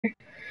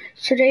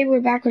Today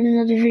we're back with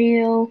another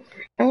video,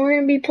 and we're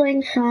going to be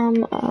playing some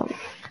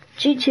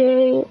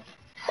GTA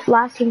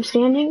Last Team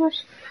Standing.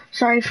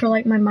 Sorry for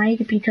my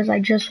mic because I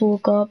just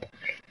woke up.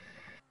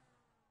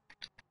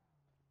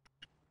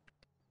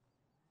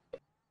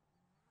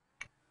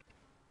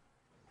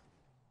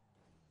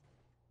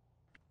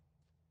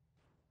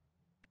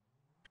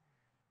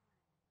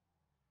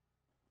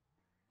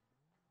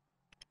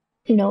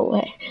 No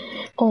way.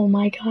 Oh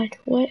my god,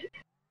 what?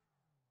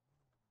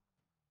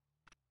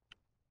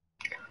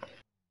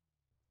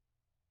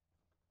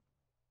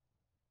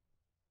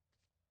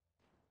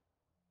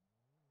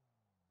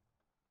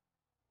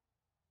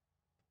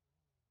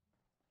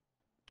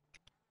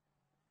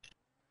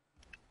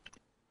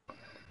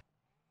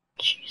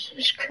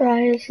 Jesus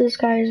Christ, this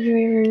guy is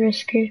very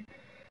risky.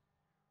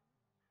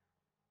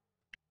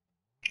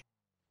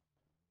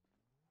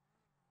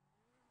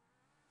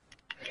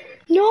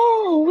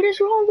 No, what is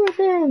wrong with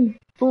him?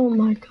 Oh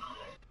my god.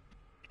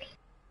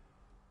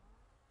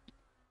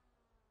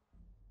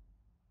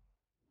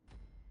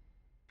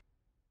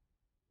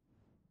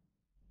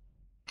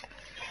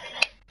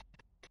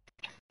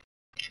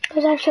 It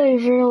was actually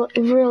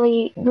a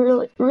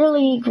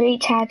really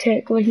great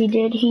tactic what he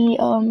did.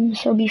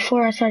 So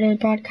before I started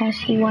the broadcast,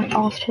 he went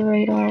off the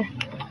radar.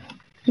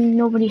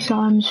 Nobody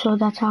saw him, so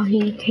that's how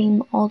he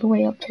came all the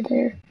way up to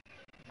there.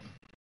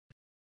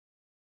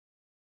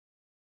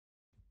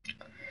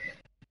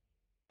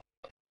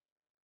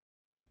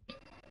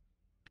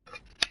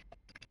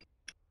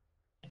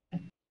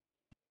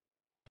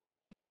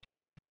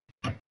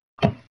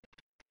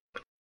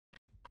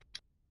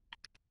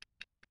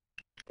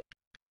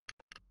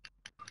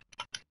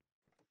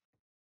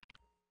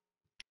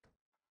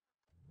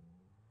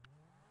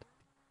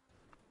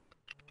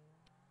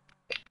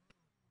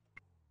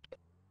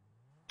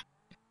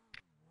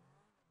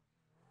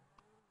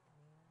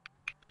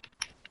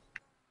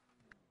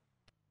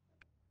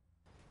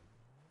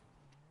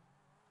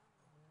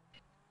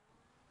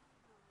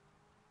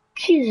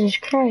 Jesus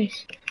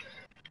Christ.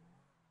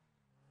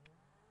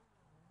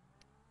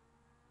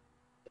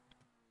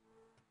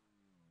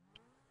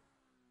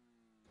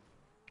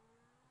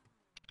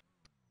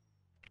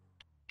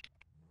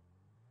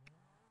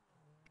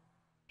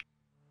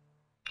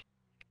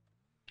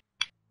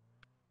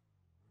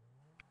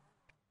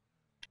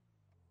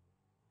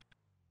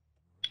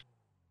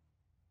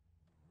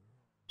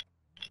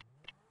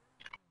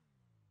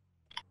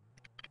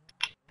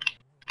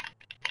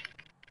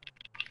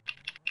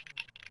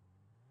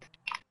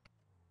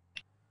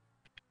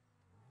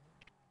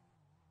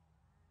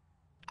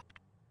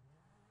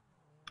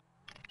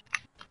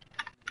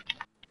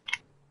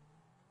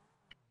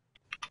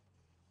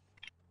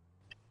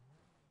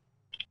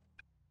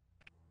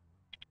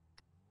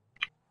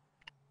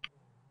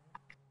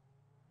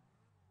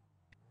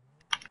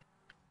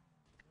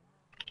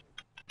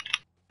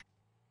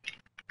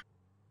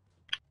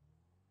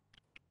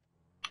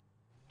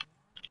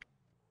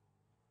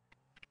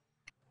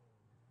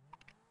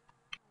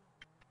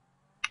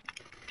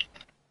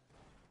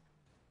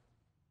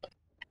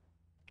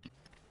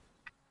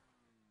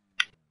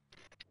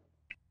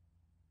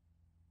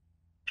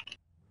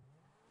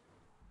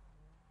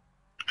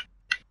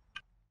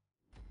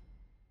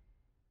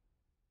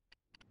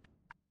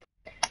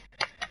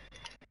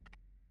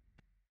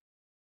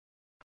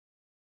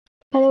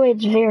 By the way,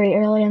 it's very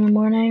early in the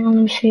morning. Let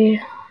me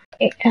see.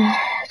 It's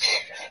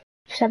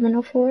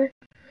 7:04.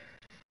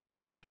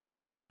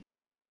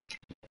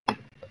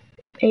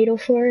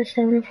 8:04,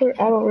 7:04.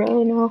 I don't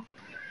really know.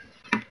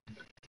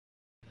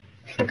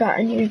 Forgot.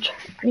 I need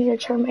to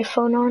turn my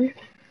phone on.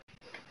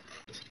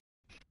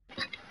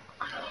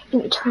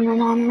 Let me turn it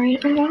on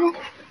right now.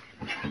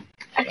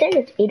 I think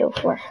it's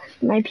 8:04.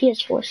 My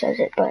PS4 says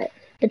it, but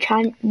the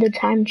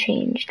time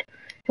changed.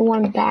 It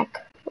went back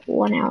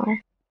 1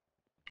 hour.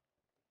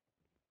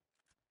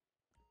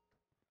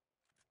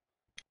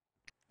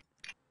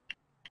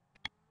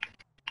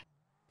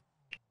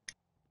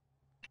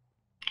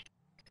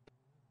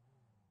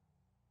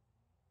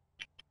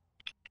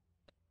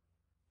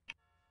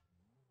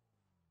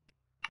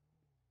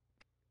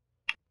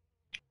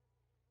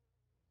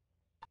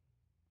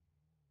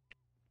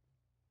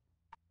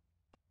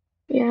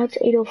 Yeah, it's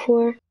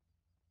 8:04.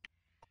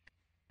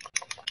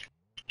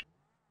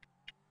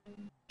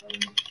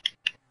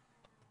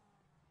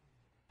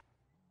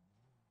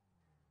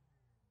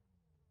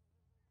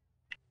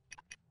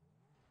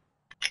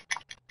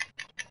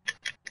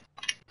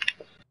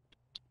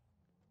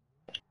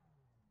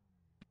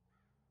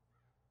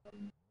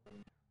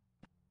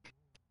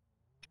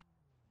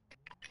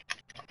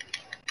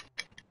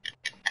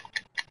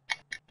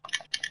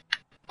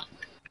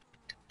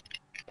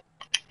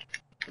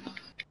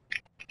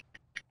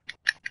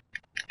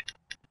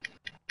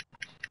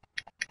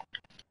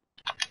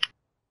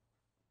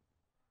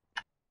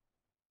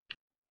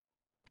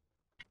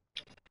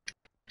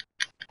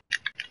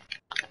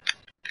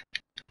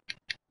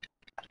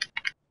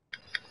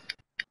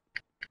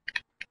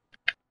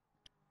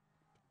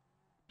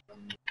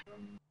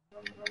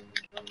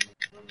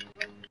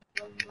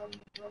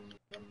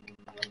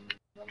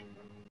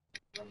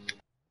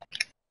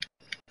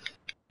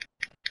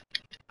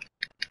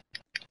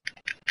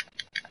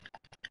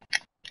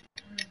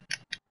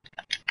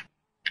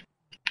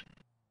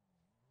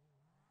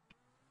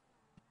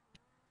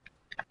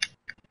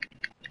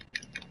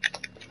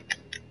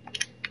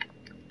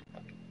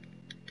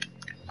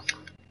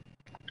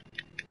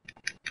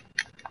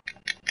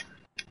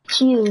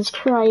 Jesus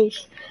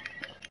Christ.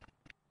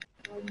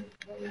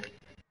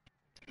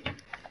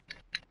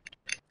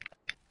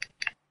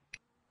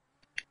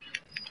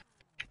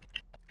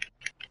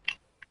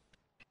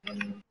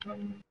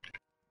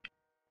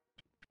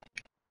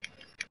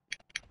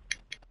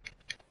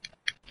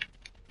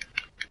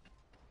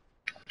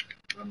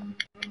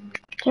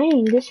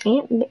 Dang, this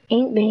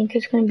ant bank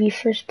is gonna be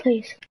first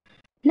place.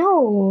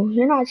 No,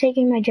 you're not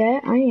taking my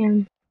jet. I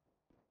am.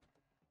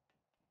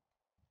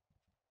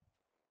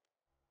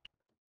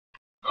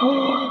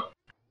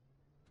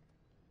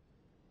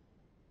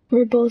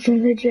 We're both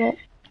in the jet.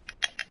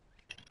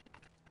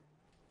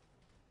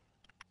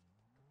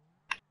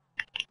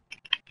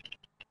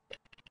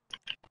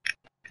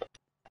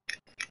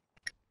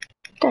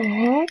 What the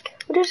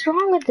heck? What is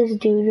wrong with this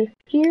dude?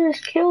 He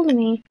just killed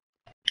me.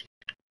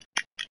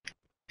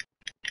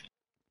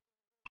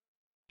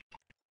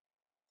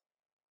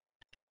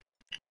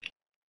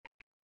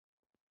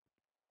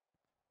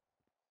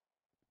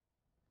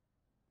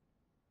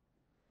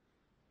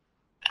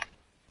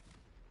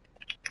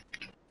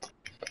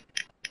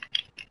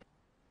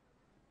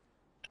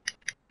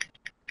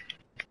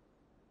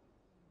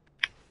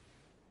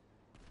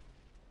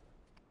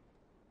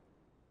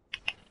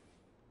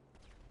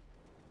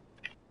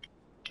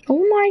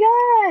 Oh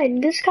my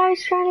god, this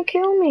guy's trying to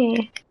kill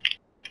me.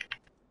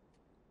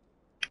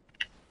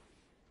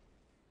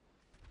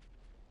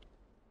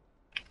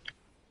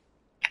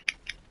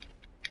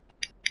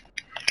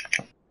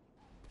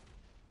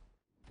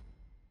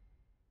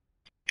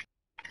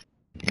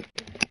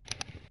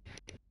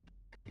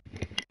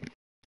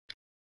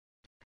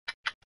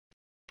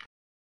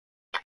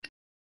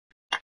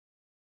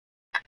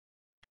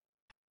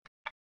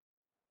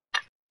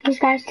 This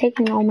guy's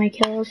taking all my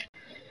kills.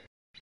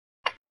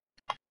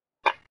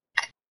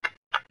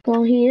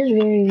 Well, he is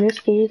very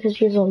risky because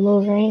he has a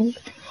low rank.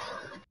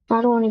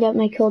 I don't want to get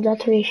my kill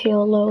death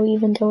ratio low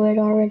even though it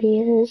already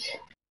is.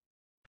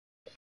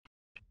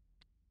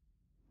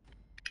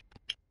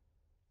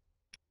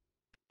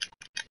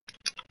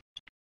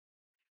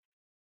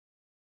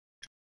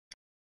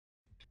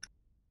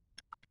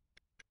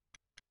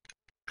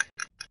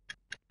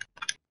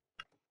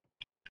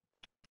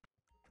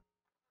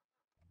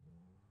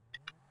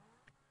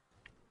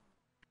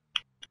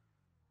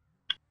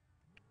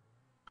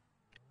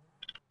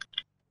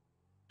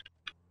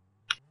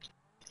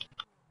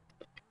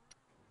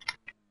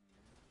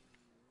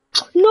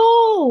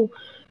 No!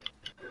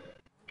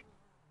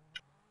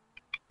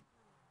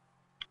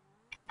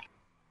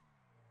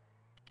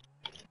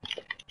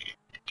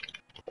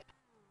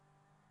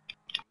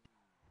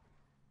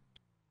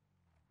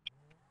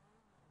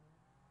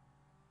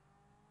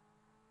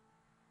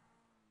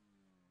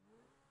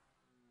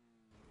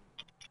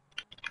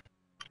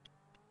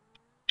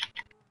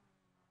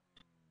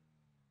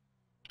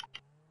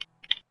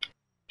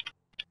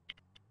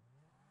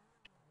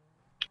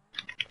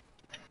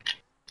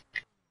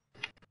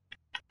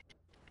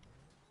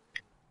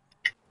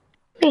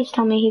 Please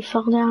tell me he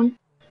fell down.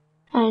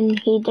 And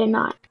he did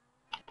not.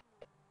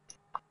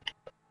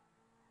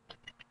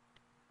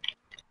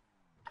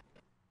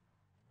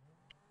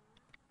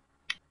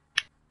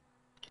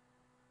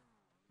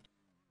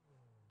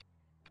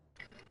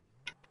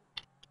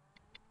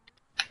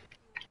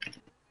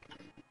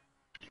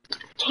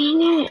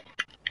 Dang it!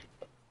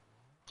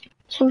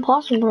 It's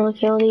impossible to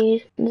kill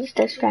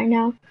this guy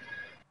now.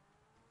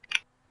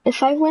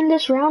 If I win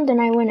this round,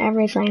 then I win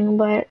everything,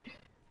 but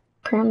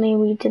apparently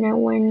we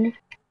didn't win.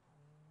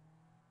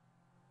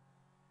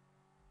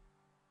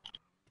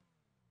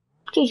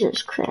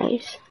 Jesus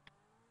Christ.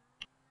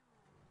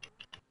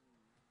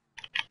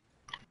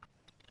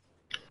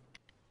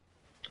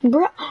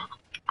 Bruh,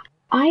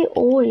 I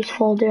always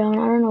fall down.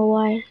 I don't know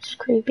why. It's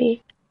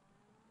creepy.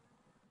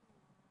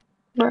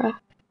 Bruh.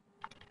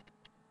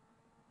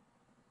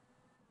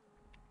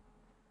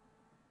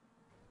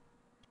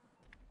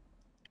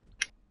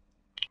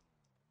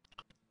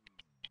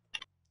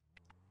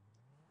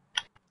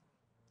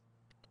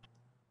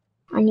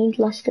 I need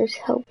Lester's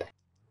help.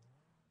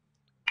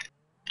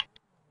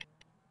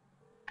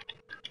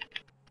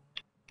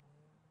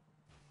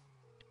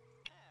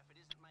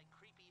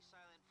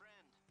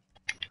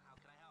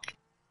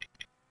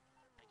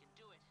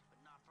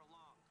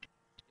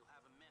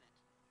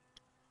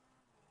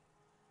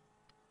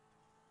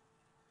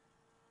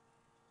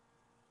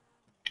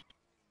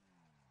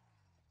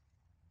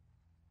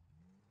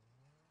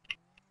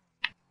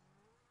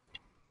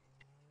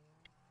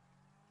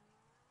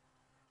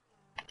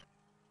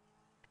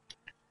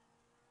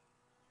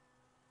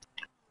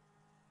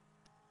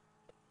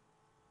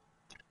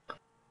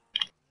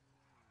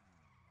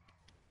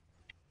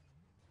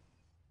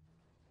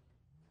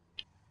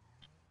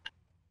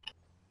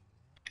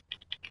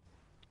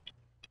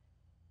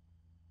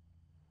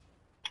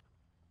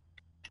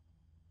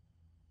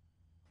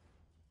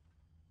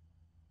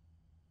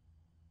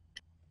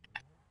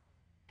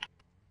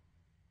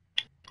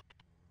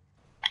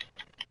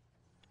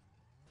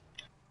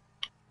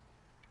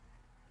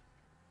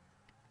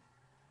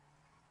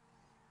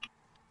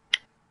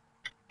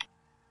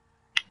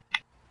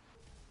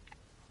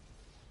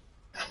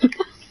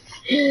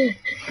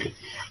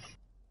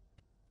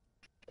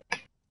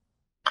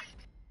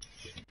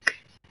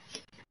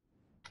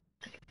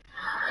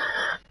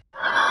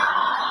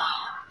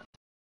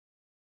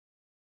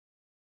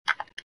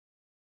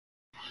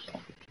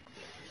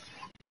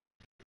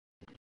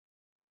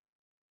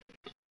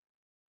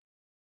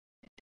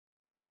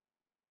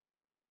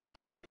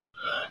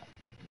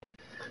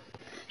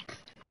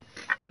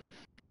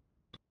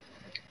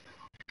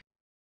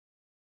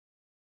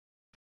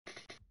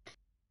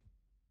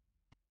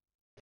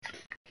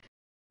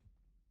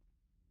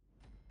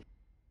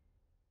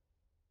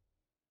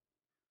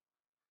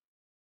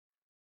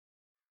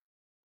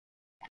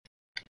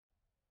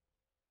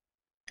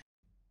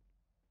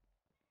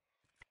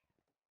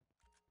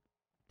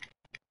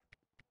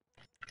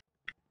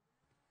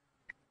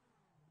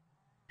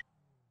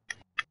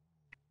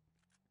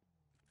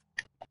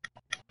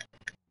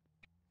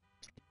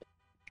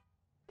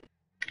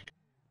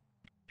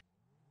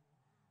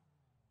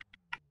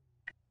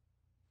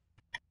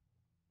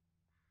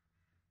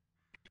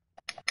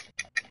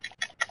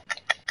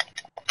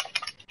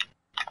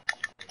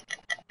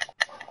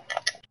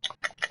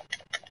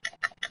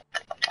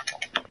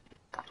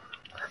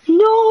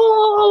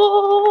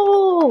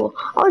 No!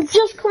 I was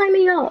just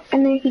climbing up,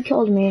 and then he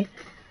killed me.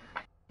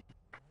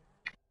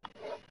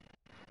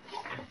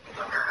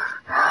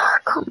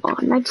 Come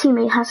on, my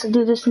teammate has to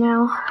do this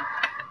now.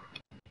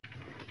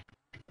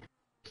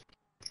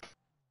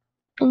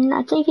 And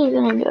I think he's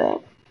gonna do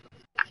it.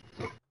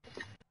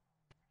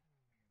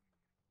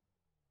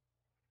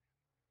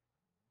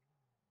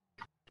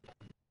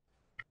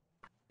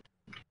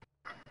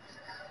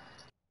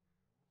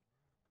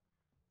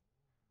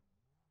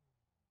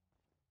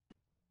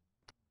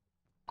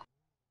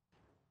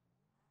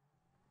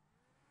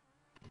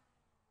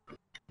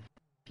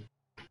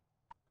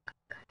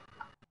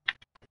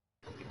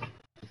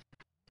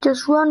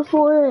 Just run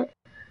for it.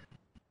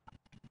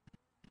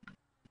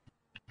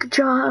 Good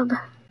job.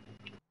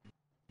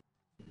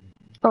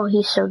 Oh,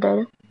 he's so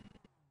dead.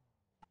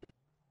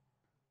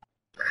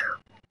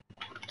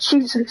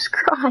 Jesus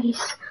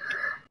Christ.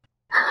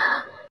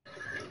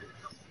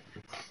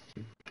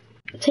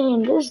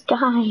 Dang, this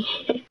guy.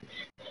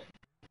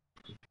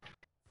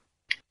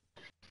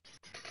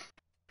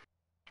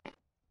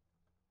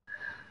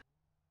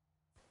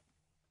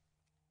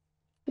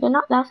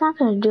 That's not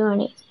gonna do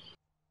anything.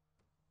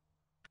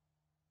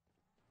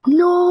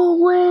 No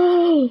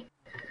way!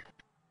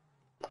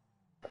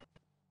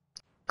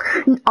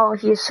 Oh,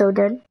 he is so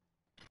dead.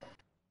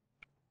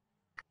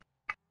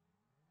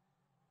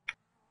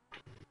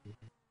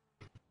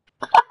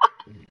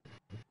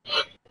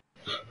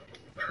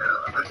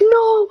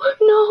 No,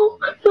 no,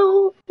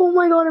 no. Oh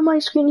my god, in my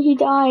screen he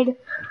died.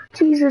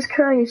 Jesus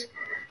Christ.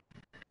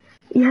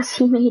 Yes,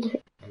 he made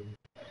it.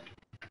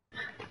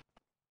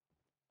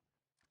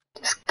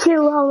 Just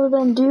kill all of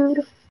them, dude.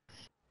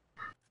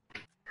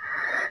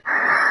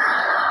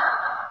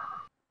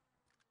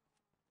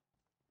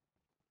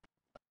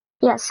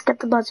 Yes, get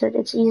the buzzard.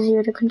 It's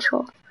easier to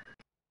control.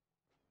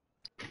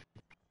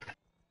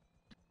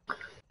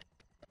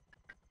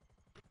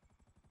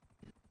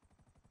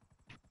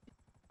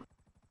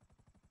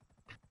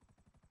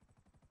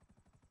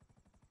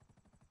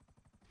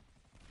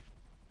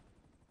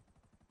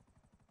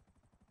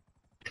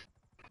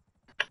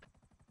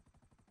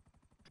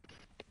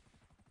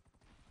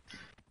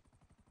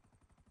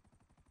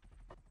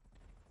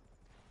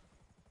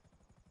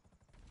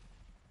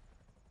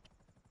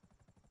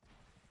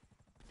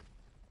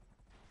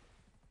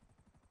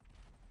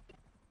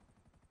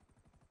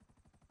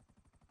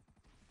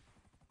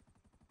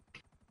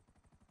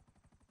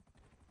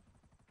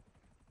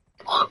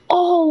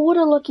 Oh, what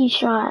a lucky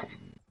shot.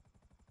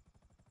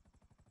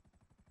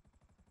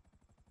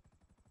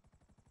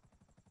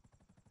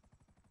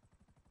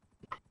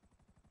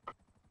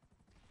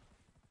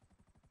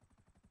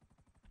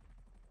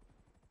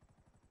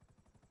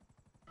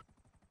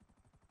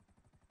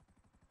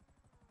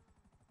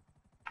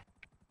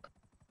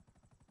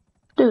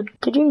 Dude,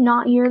 did you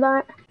not hear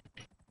that?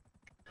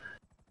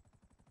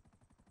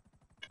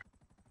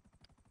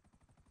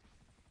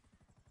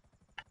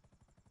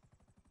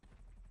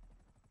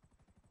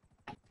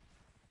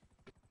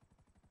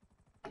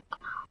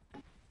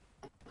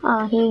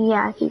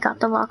 He got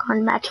the lock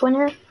on match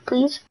winner,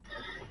 please.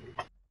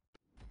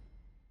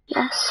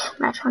 Yes,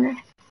 match winner.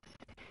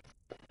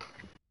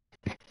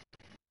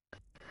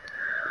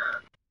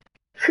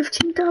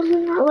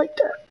 15,000, I like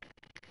that.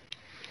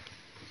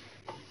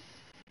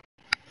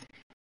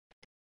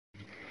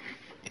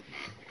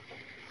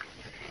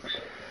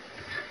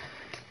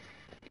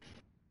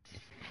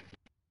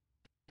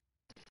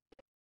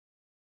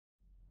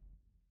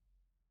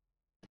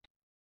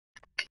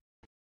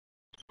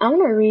 I'm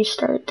gonna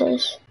restart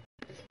this.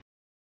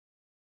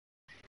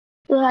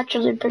 It was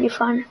actually pretty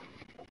fun.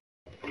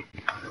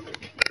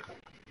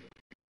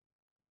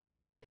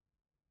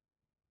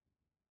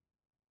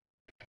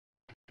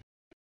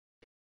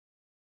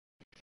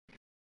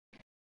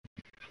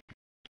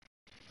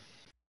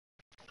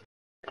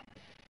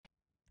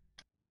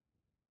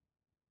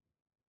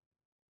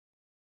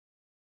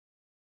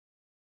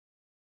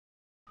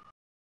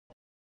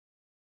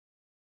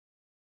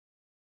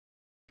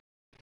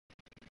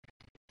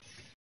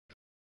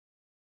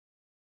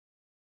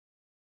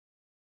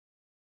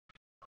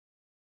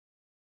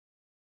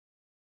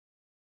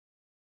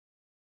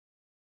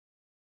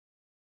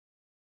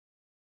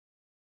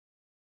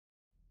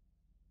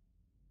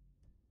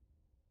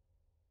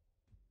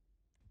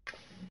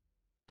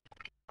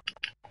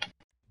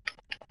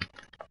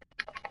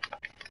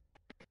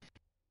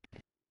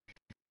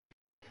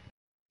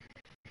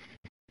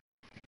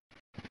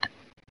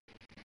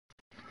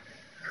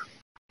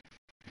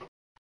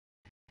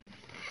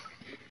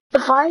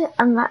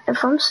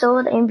 if I'm still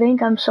with Aim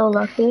Bank, I'm so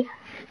lucky.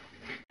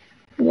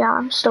 Yeah,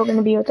 I'm still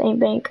gonna be with Aim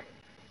Bank.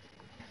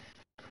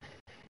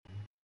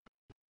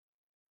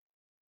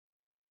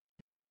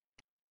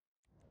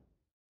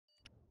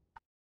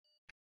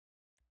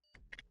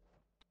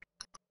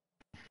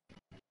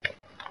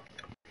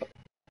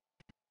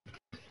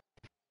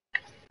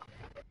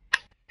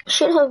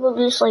 Should have at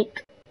least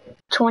like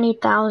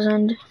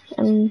 20,000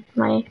 in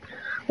my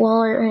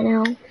wallet right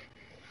now.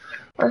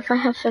 Or if I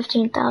have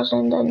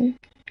 15,000, then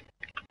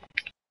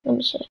let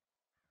me see.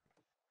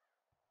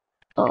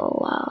 Oh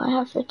wow, I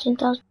have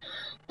 15,000.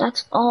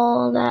 That's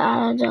all that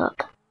adds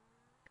up.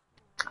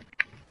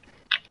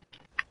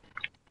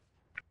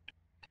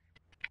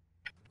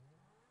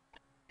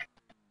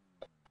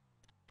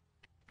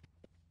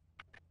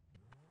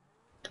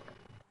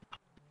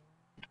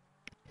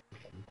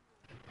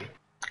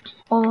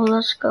 Oh,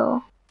 let's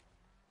go.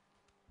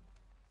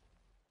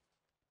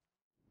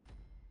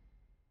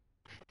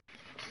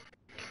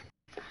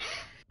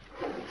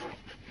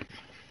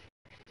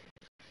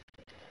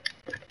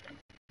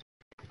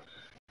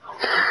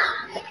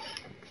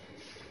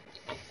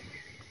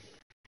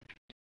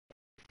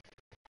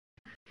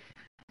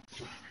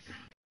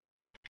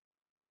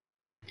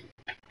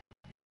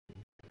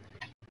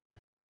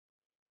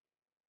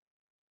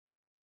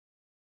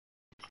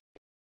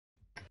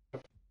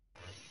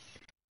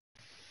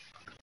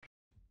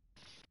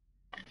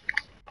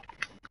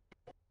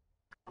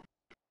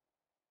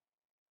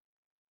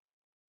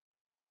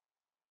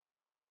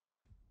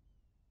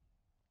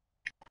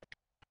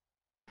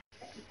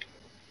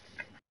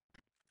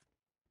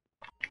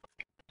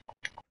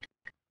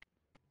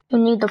 You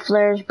need the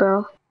flares,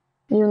 bro.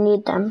 You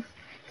need them.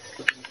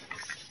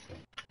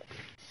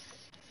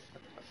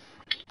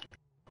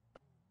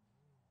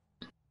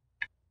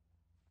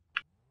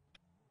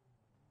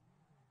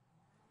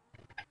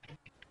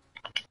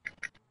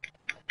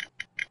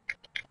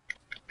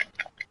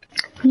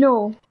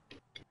 No.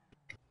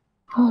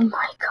 Oh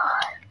my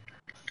god.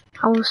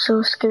 I was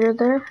so scared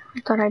there. I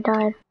thought I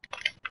died.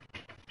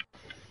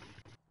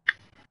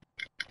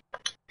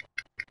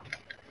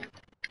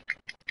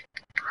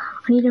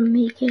 I need to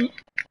make it.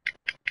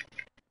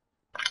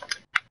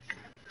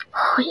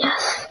 Oh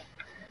yes.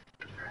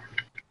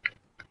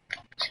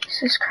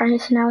 Jesus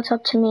Christ, now it's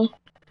up to me.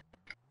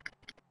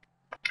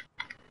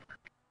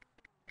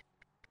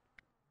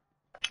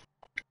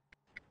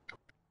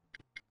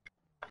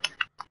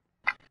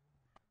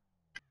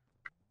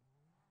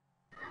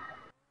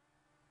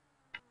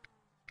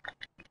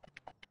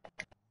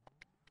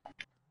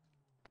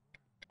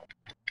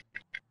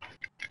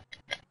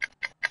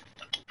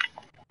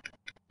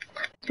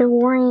 You're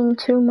worrying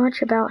too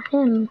much about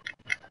him.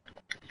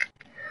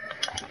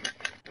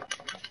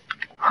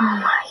 Oh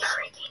my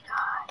freaking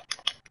god.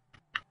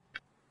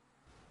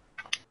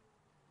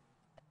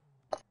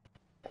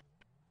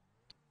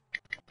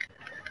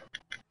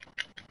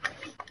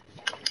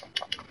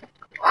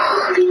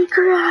 Holy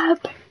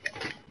crap.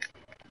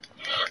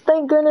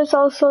 Thank goodness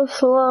I was so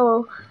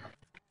slow.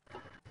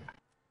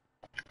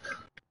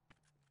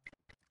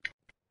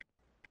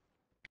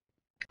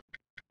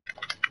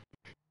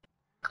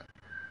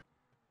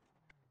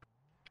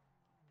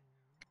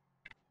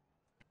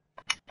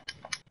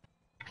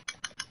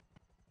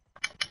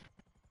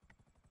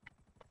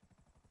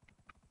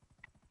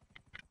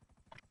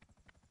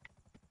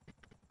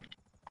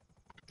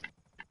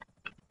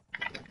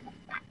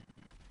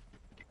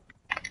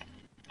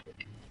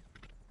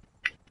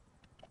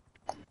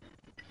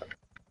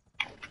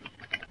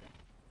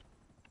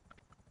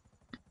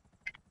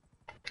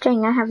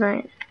 Dang, I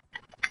haven't.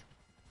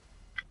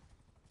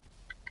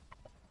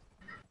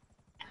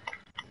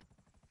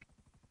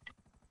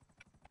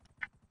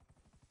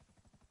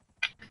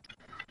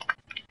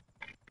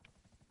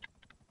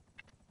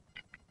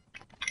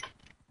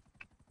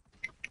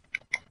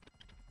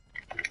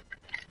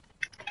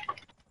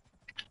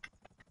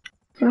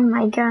 Oh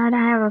my god, I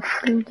haven't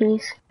flew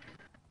these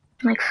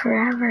like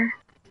forever.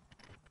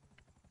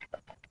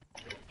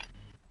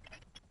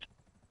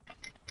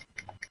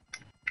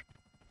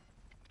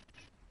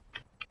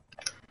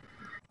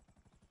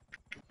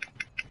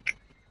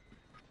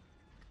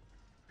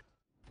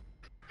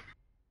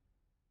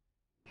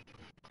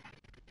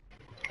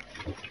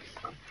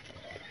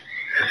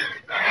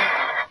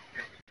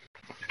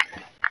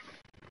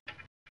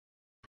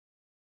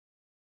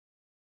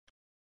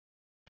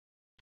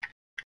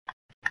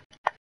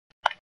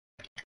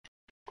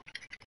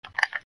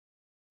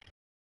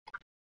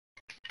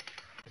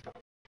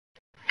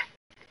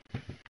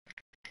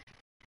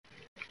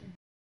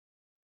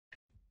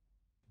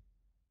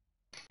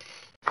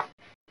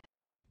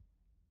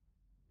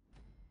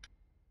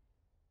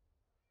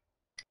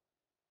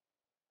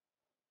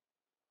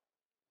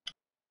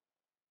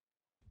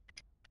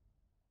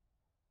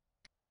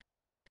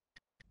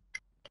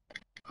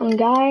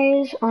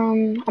 Guys,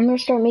 I'm gonna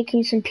start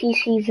making some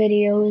PC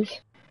videos.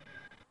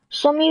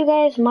 Some of you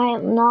guys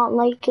might not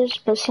like this,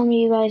 but some of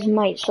you guys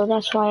might, so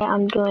that's why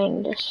I'm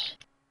doing this.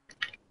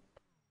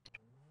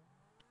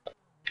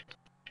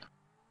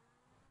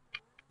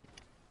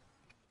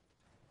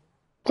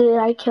 Did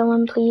I kill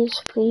him,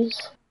 please?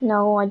 Please?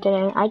 No, I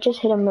didn't. I just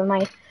hit him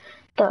with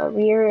the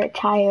rear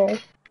tire.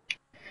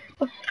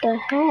 What the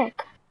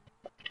heck?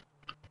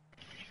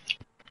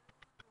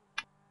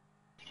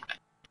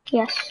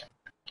 Yes.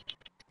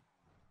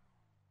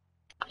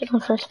 He's in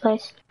first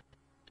place.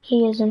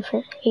 He is in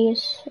for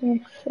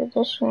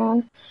this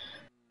round.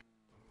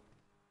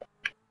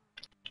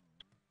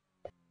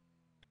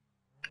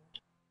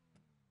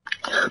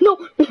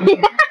 No!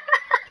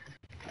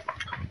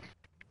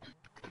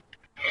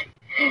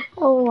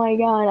 Oh my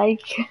god,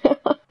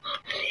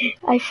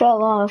 I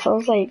fell off. I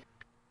was like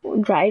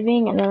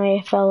driving and then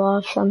I fell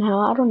off somehow.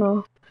 I don't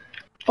know.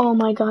 Oh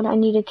my god, I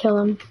need to kill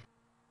him.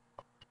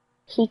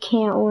 He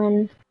can't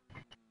win.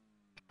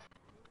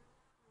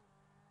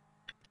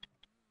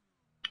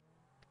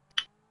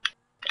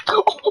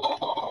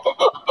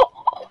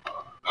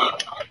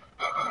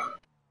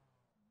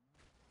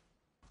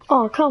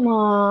 Oh, come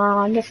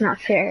on. That's not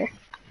fair.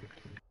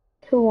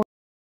 Who won?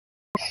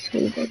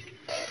 We did.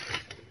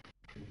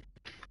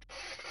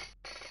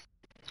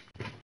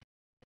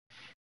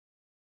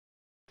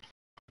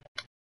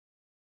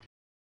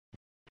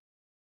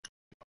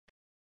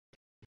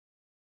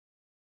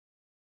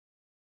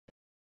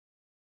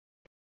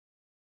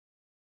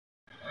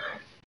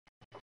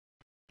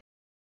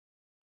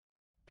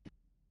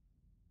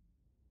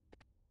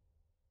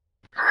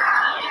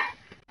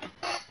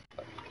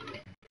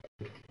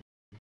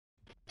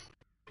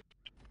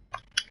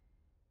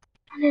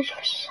 Runners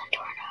versus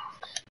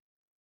Tornadoes.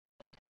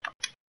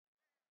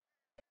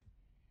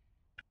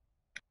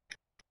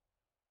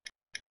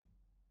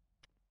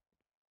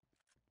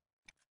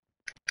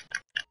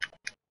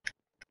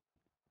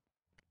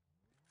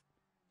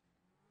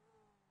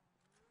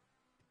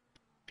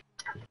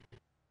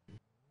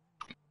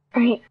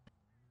 Alright,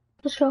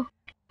 let's go.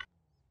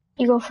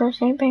 You go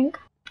first, ain't Pink?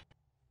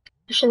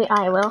 Actually,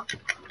 I will.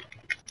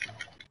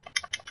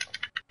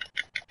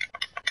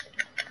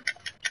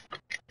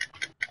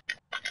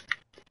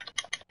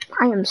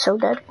 I am so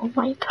dead. Oh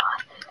my god.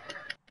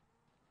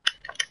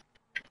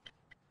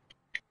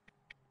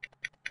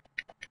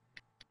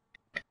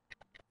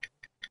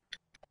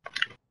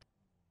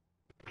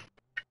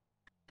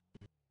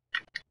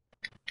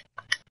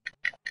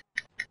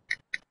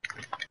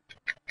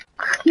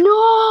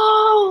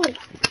 No!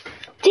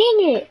 Dang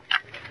it!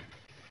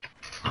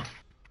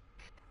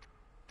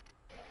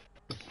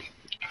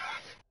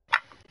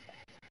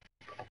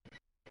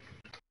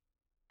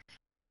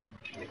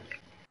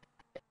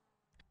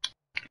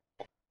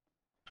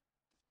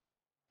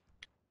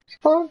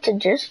 What to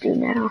just do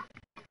now?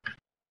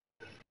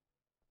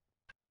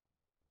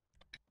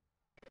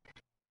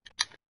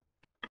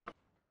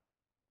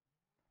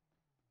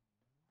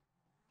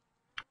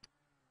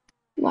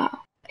 Wow.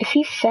 If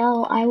he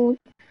fell, I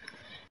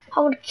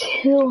would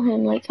kill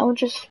him. Like, I would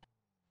just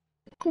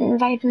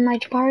invite him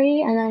to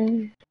party and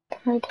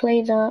then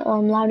play the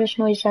loudest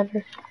noise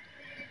ever.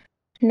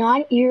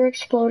 Not ear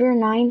exploder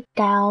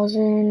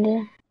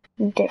 9,000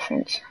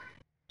 difference.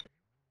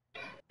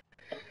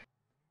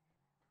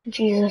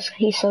 Jesus,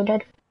 he's so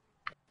dead.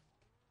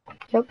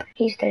 Yep,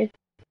 he's dead.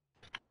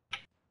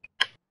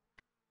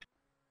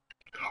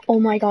 Oh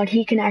my god,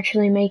 he can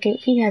actually make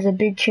it. He has a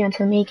big chance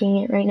of making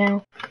it right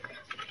now.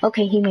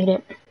 Okay, he made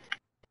it.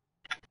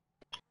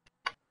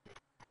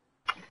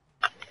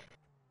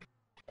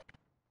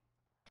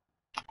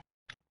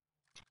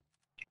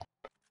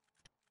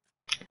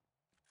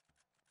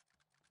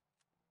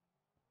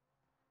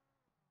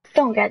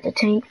 Don't get the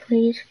tank,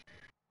 please.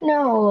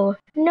 No,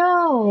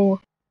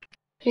 no.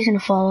 He's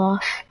gonna fall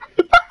off.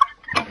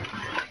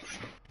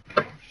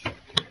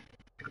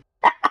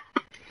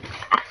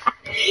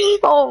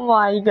 Oh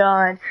my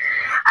god.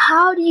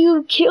 How do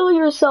you kill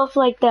yourself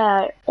like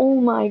that? Oh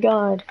my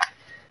god.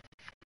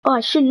 Oh, I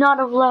should not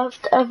have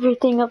left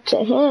everything up to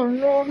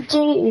him, man.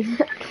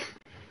 Jeez.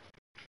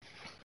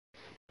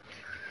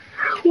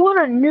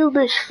 What a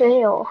noobish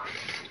fail.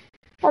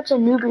 That's a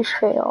noobish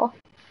fail.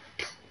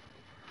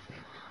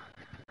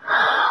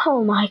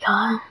 Oh my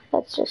god.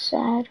 That's just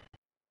sad.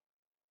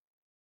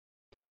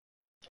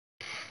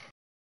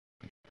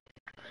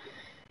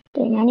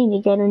 Dang, I need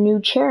to get a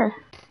new chair.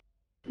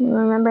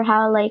 Remember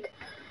how, like,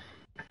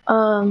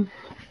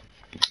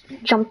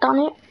 jumped on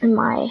it in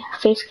my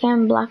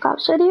facecam Black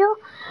Ops video?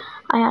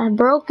 I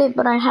broke it,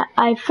 but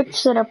I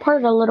fixed it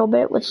apart a little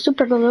bit with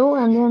super glue,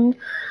 and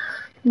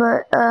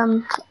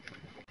then,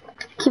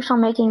 keeps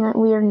on making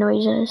weird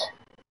noises.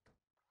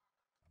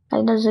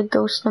 Like there's a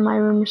ghost in my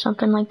room or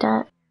something like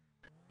that.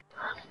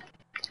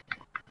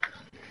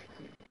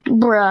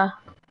 Bruh.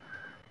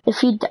 If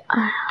he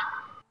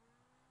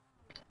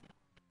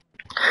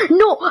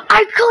No,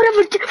 I could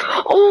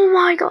have. Oh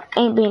my god.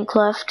 Ain't being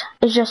cleft.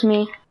 It's just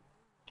me.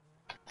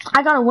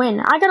 I gotta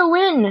win. I gotta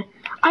win.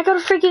 I gotta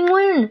freaking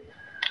win.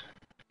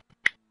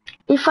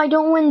 If I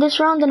don't win this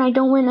round, then I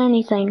don't win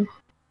anything.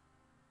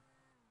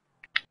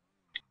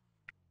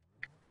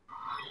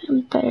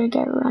 I better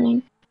get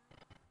running.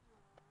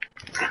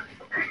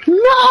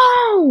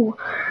 No!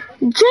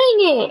 Dang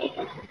it!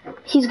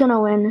 He's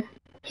gonna win.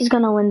 He's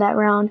gonna win that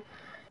round.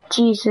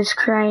 Jesus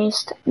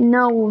Christ.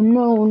 No,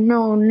 no,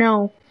 no,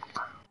 no.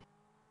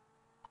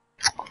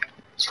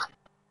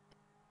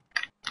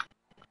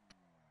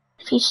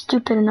 If he's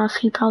stupid enough,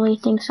 he probably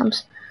thinks I'm...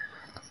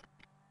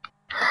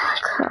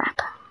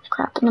 Crap.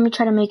 Let me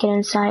try to make it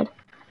inside.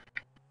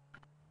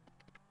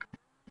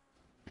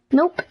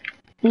 Nope.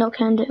 No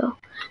can do.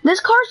 This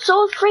car's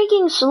so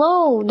freaking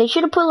slow. They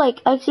should have put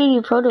like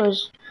XCD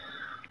Protos.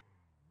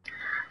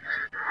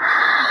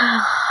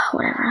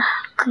 Whatever.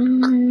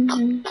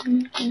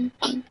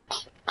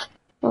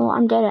 Well,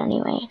 I'm dead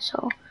anyway,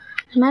 so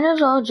I might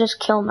as well just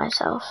kill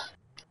myself.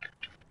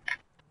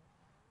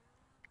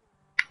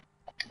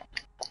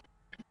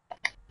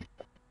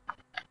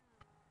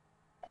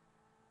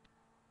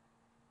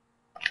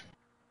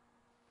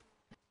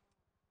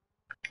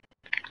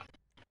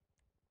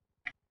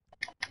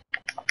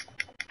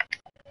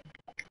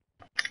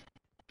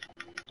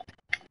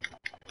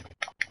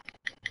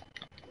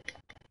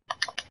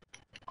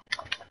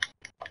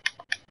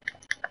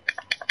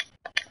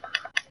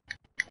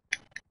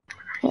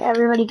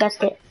 Everybody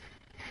guessed it.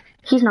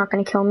 He's not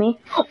gonna kill me.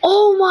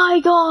 Oh my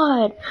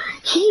god!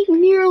 He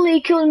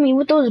nearly killed me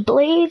with those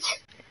blades.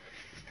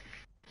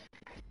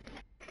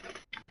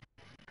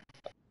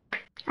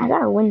 I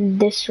gotta win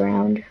this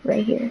round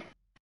right here.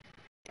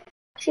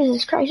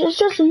 Jesus Christ, it's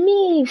just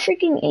me!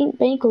 Freaking 8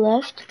 bank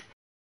left.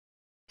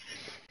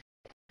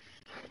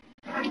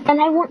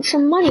 And I want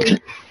some money.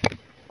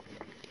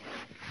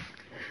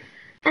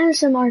 And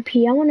some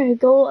RP. I wanna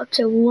go up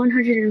to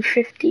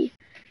 150.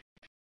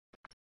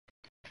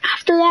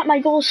 After that, my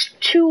goal is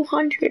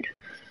 200.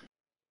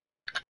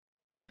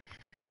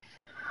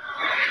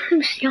 Let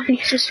me see how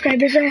many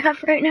subscribers I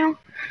have right now.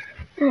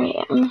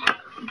 I am.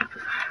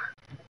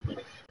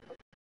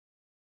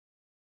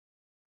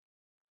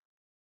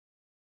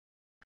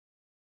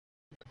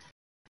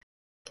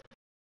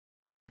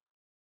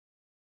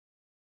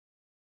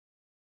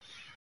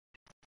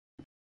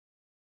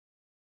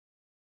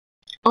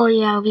 Oh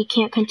yeah, we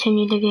can't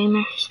continue the game.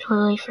 I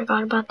totally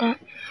forgot about that.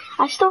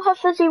 I still have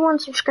 51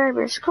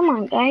 subscribers. Come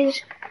on,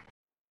 guys.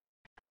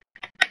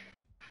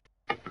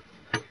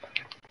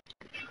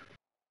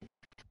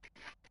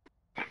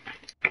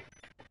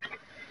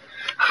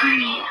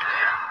 Alright.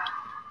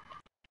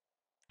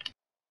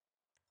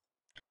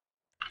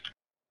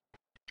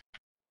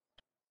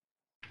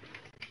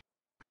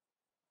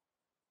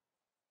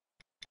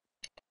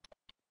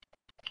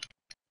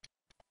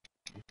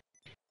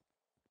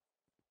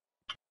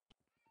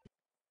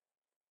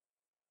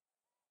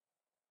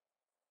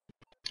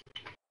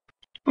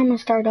 I'm gonna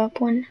start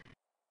up one.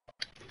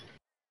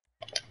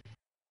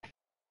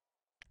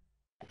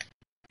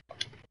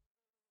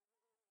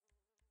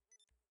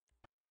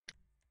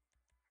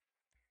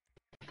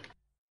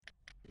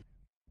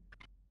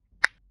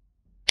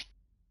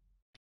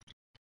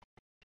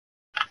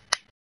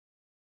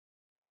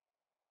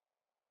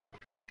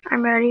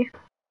 I'm ready.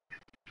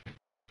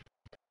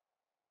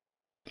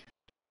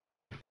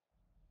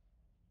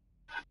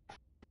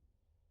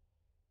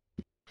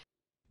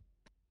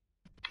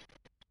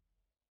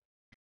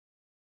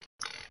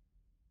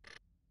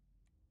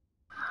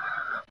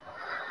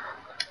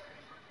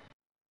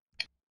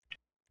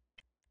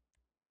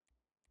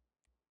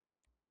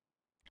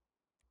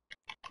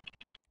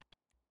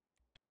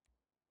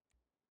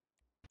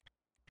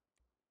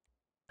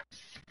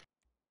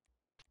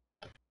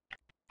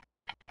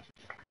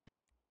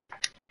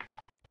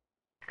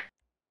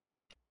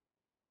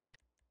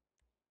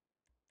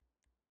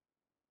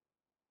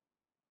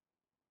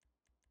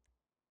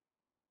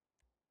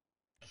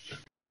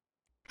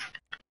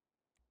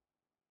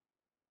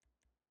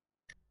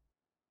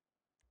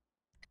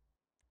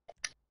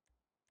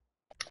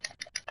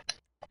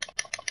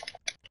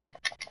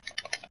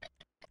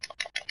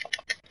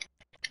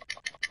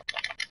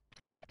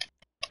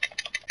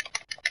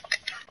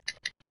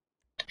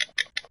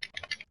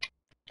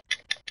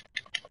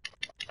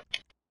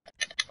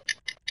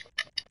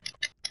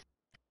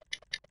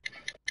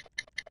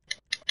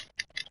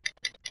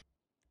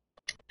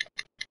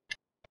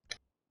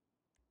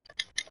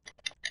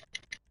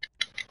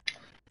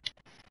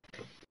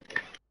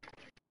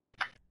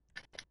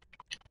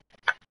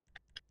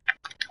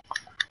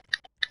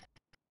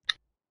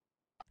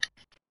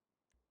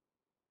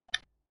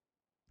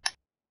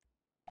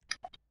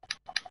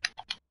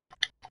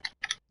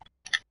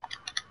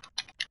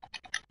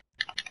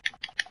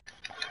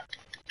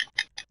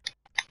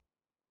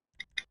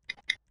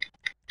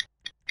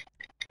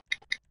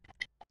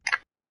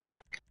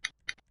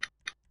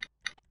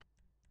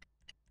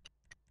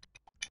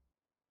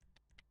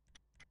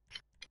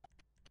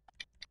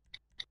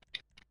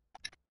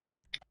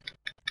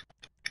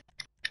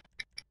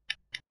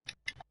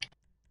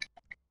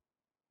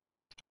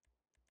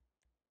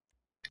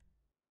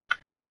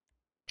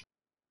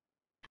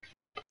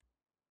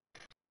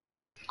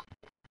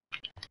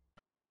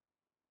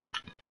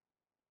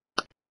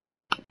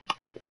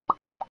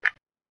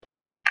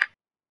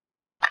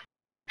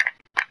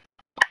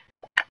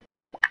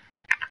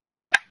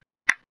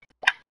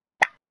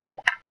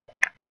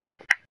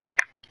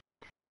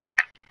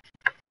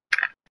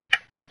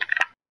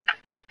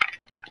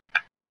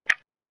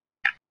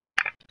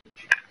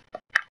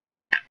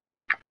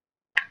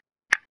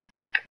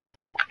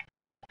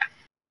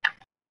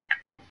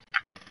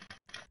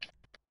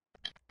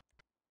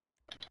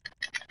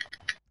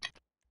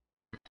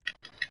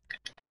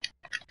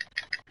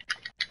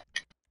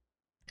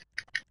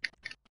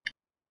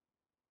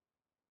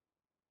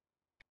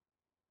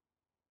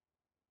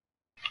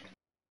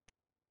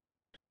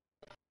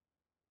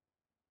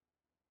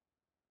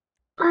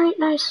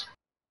 Nice.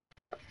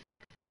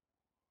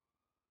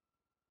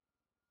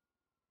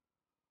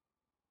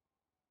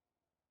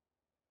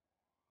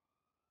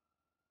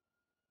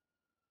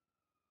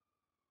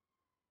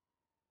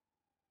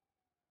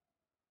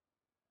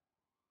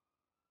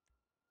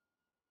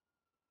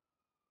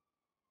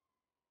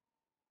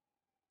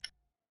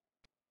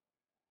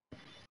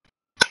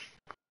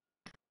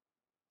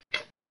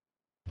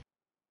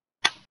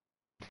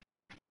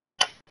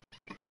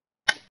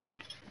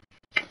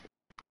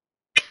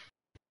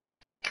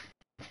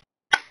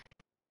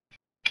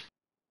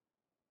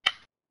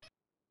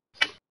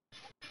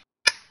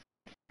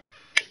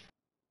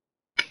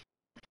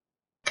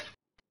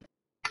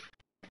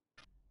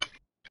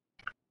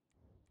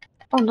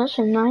 Oh, that's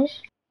so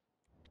nice.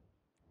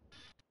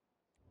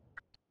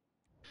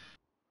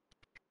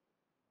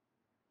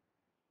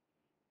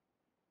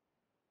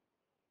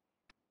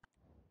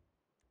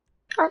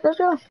 Alright, let's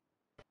go.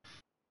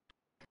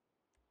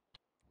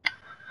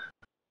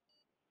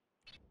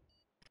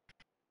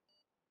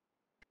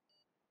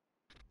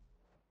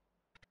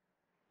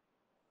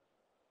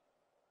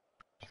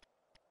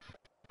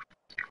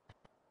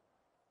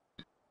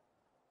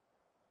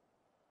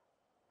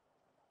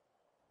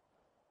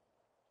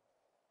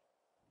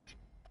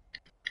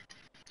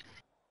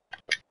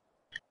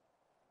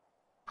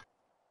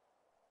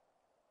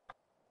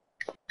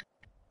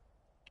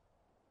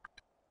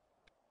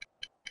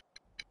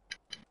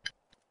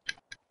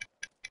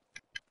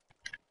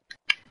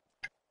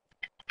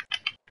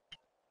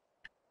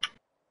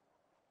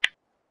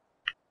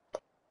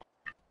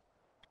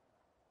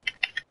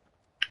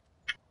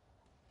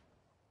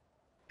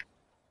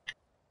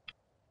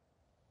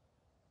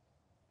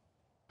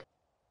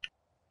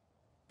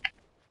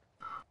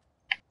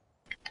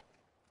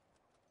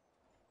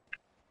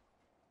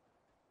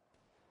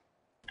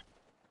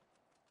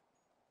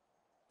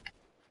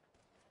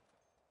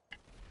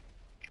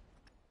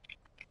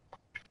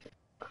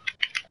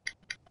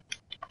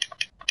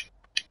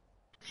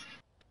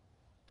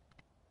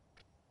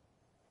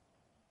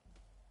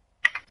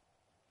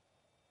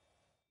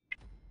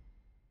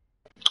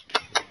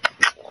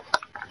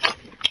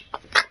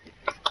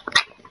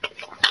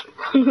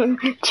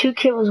 Two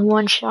kills,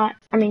 one shot.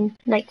 I mean,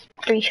 like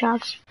 3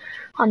 shots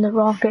on the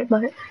rocket,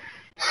 but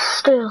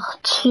still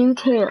 2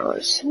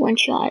 kills, 1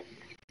 shot.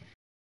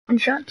 1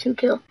 shot, 2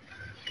 kill.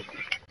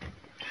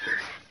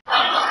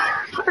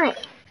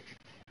 Alright.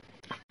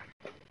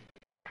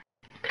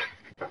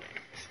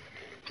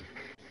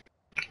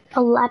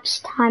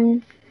 Elapsed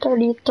time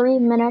 33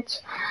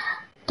 minutes.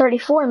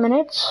 34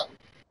 minutes.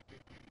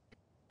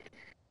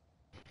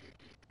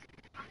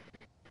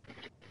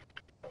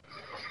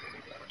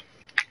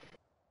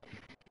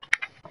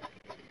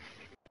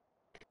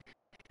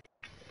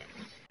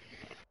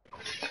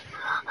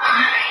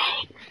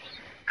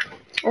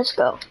 Let's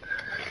go.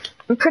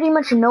 I pretty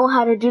much know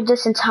how to do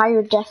this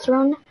entire death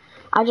run.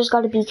 I just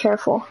gotta be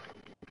careful.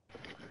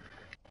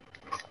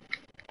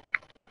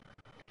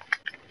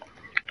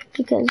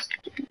 Because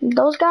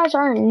those guys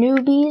aren't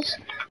newbies,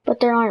 but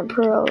they aren't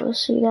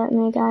pros. You got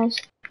me, guys?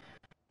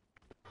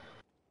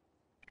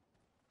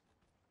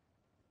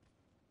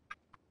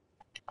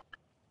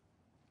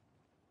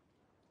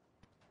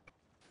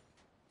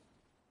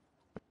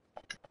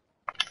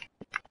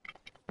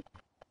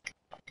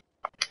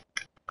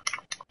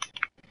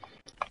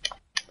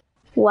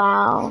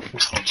 Wow.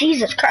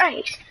 Jesus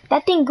Christ.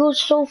 That thing goes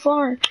so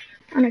far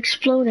on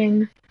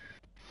exploding.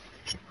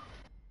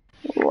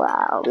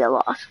 Wow, we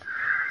lost.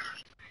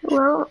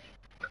 Well,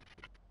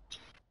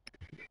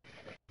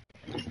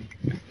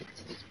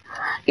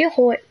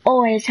 it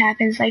always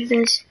happens like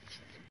this.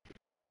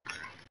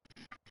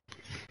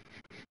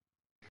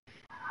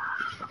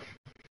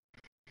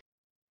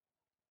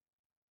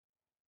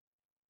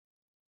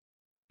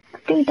 I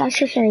think that's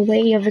just our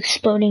way of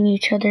exploding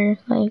each other,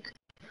 like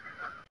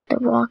the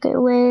rocket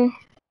way.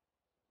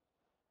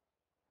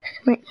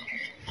 Wait,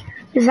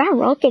 because that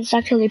rocket's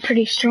actually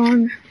pretty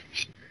strong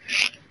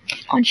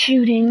on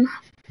shooting.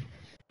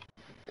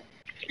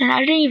 And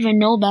I didn't even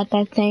know about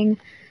that thing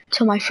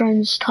till my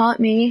friends taught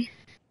me.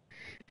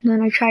 And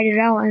then I tried it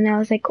out and I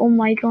was like, oh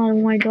my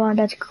god,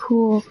 that's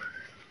cool.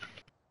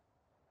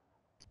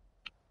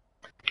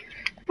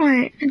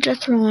 Alright,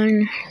 just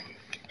run.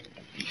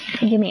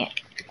 Give me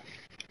it.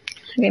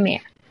 Give me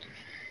it.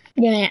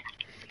 Give me it.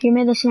 Give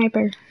me the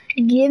sniper.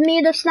 Give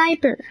me the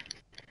sniper.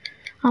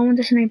 I want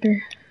the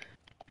sniper.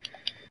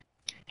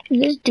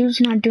 This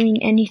dude's not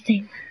doing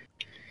anything.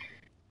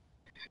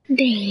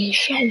 They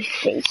shall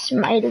face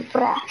my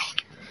wrath.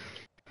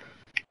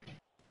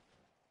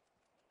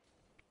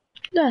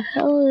 The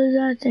hell is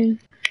that thing?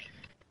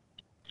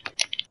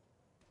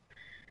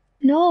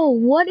 No,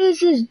 what is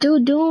this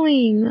dude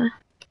doing?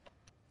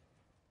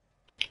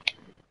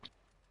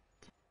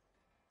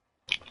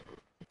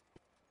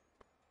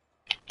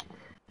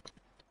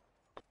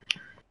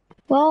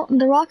 Well,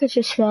 the rockets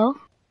just fell.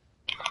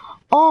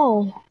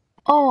 Oh,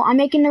 I'm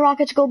making the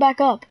rockets go back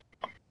up.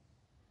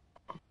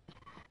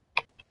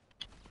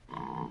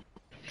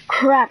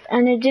 Crap,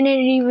 and it didn't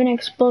even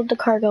explode the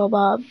cargo,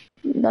 Bob.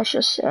 That's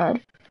just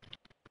sad.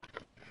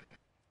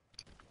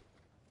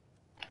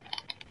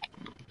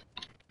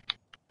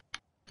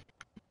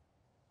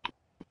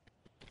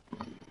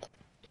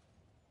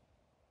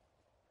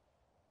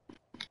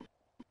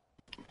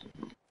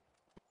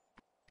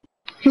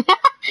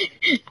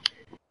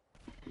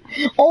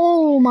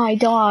 my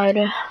god.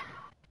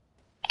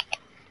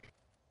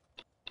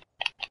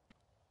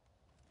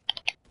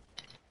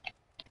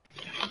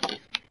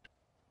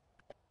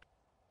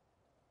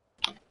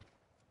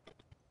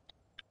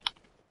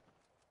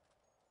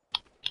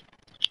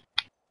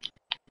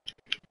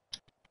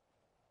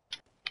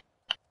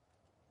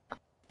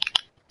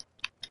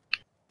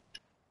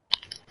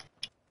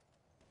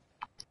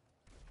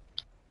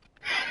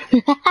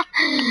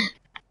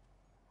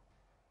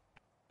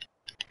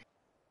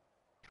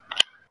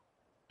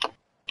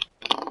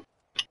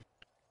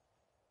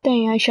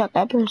 Dang, I shot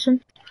that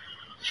person.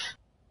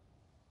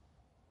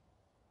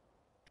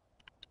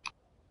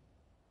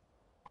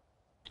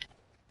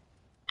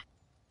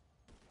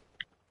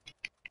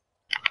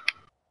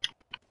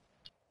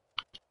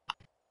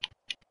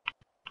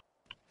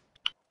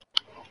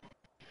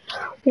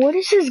 What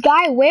is this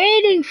guy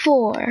waiting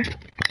for?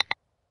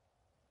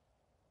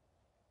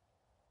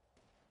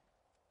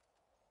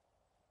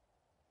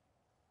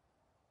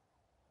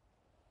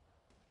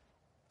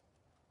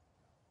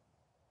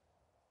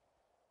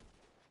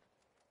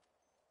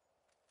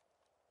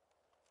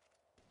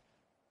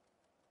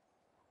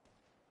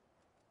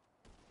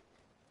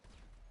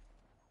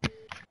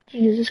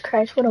 Jesus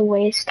Christ, what a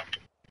waste.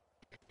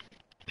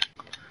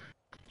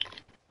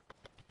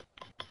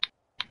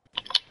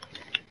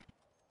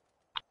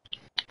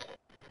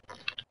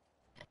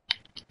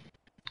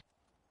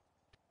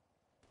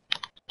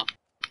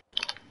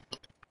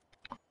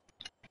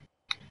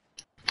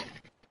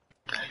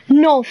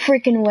 No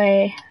freaking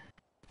way.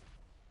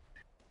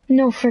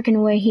 No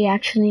freaking way he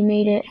actually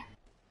made it.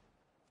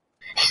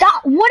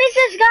 Stop! What is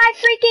this guy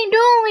freaking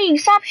doing?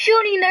 Stop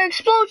shooting their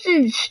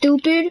explosives,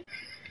 stupid.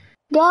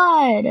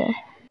 God.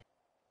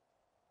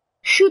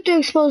 Shoot the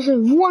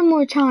explosive one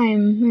more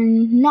time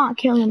and not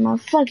kill him. I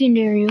fucking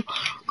dare you.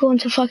 Go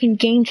into fucking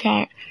game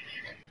chat.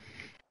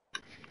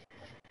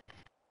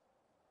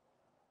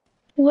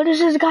 What is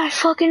this guy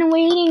fucking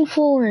waiting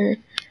for?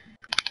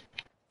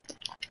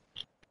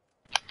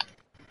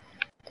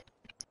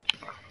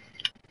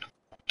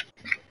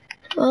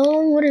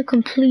 Oh, what a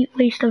complete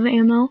waste of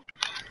ammo.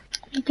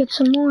 Get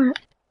some more.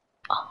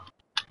 Oh.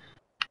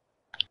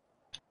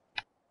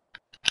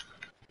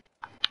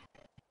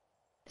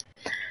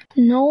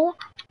 No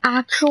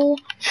actual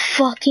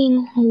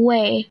fucking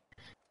way.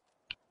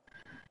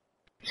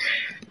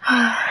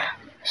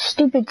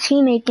 Stupid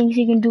teammate thinks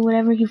he can do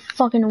whatever he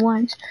fucking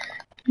wants.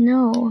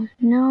 No,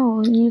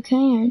 you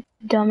can't,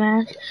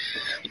 dumbass.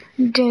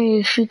 Dare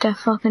you shoot that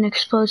fucking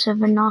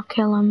explosive and not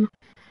kill him.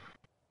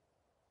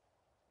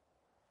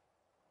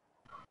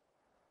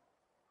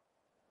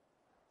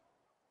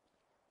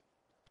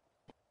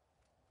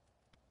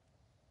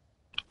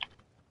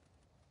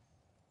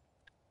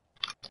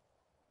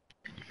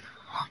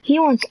 He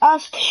wants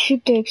us to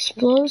shoot the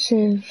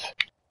explosive.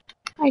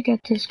 I get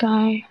this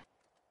guy.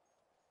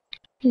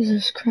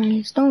 Jesus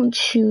Christ, don't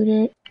shoot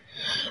it.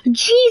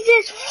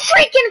 Jesus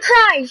freaking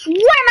Christ! What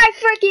am I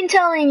freaking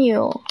telling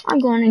you? I'm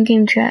going in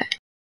game chat.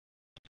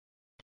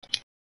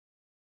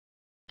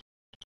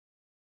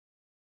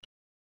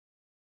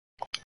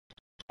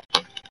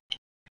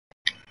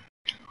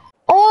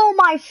 Oh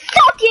my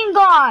fucking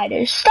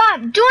god!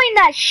 Stop doing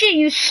that shit,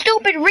 you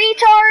stupid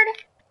retard!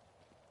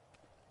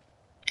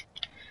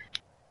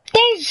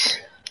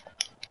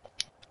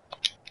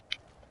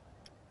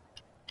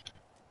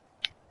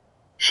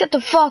 Shut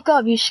the fuck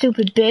up, you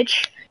stupid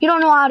bitch. You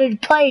don't know how to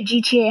play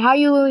GTA. How are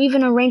you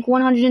even a rank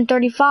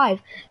 135?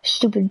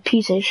 Stupid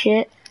piece of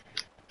shit.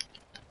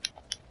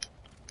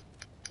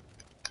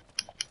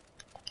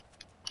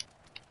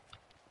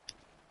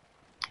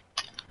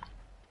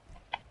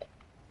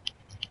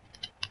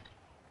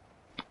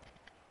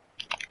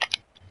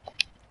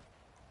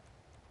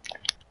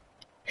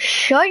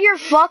 Shut your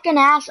fucking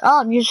ass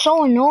up. You're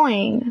so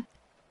annoying.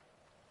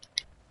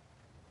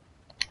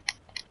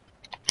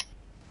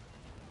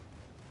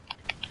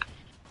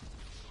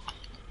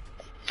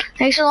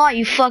 Thanks a lot,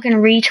 you fucking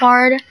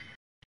retard.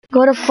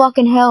 Go to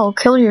fucking hell.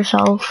 Kill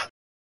yourself.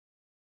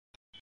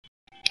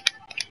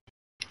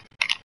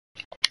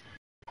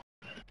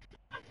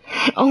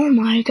 Oh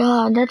my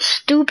god, that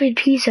stupid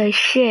piece of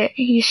shit.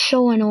 He's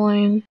so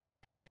annoying.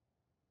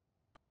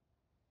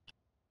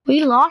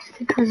 We lost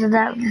because of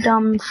that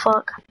dumb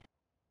fuck.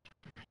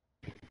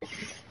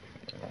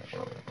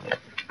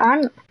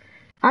 I'm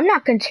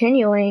not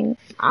continuing.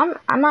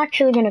 I'm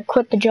actually gonna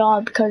quit the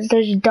job because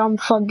this dumb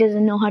fuck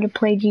doesn't know how to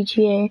play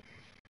GTA.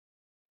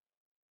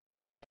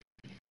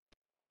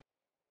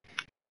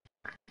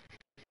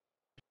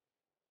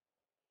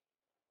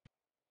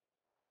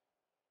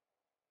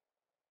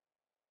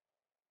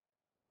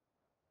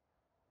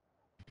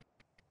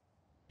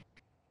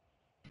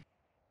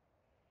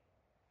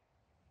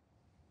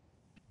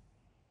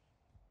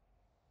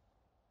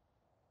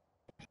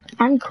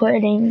 I'm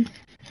quitting.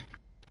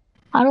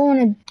 I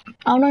don't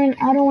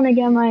wanna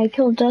get my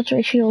kill death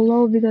ratio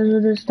low because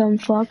of this dumb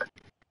fuck.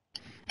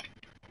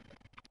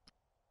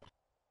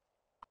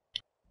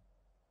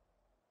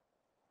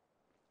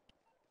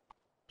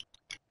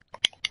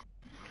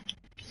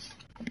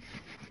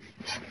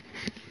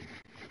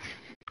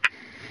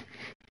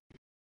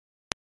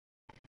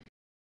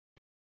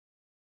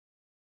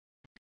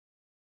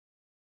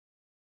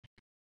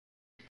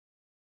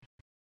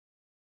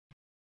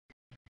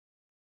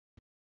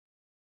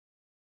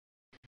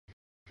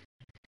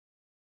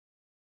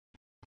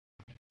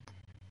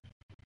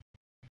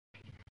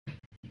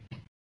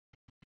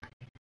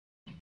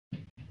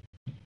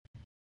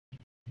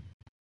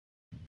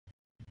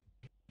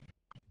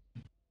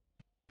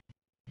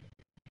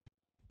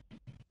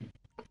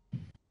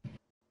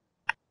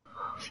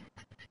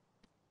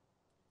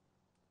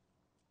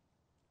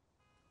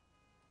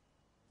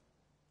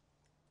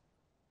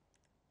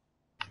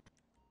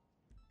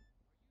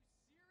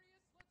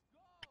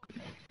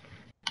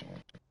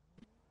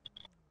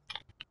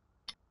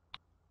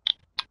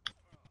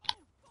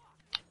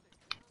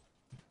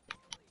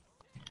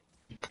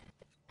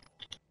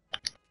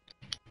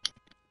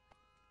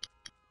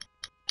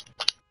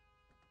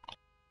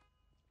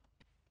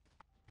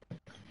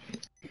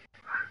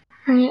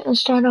 Alright, let's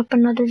start up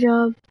another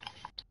job.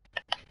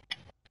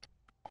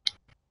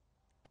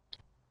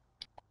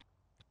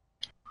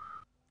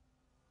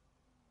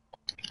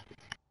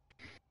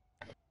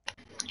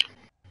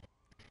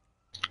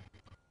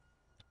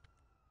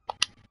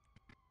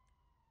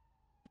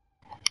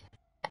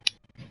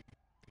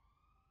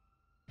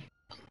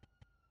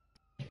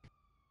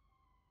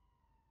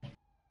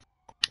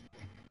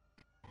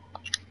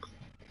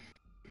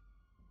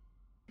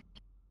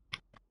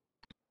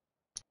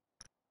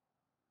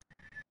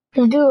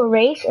 Let's do a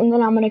race, and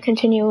then I'm gonna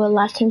continue with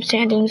last team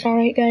standings.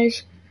 Alright,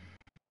 guys?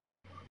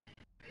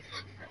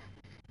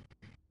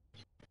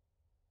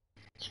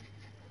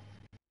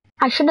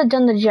 I should have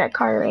done the jet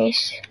car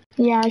race.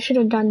 Yeah, I should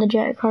have done the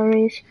jet car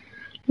race.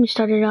 Let me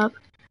start it up.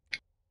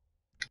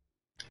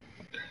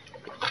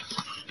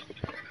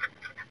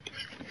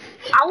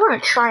 I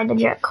want to try the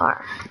jet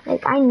car.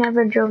 Like, I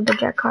never drove the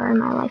jet car in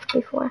my life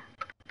before.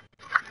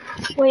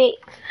 Wait,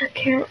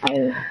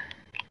 I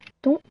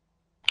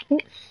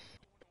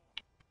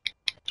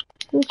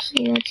don't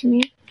say that to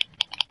me.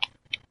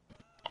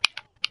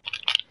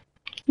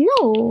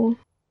 No.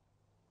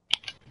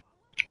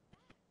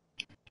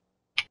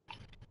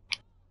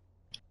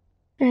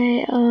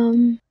 Alright,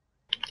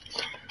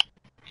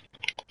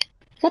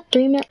 is that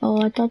 3 mil?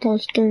 Oh, I thought that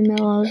was 3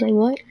 mil. I was like,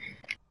 what?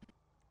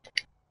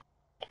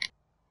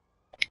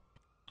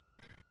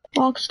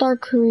 Rockstar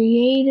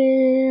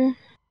created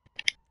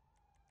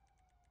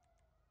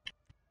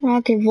ď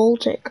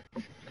IΔዀØη.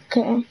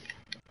 Okay.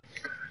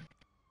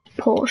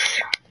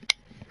 Push.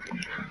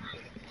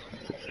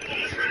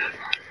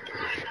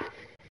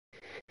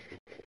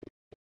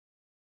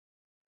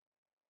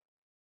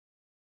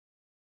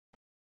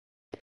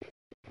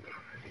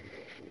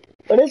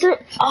 What is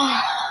it?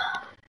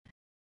 Ah,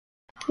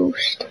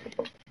 boost.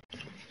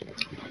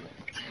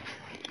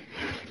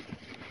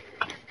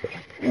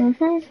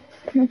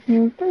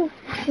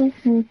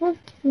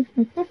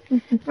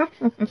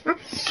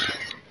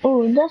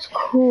 Oh, that's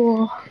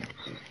cool.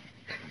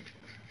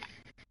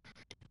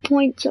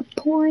 Point to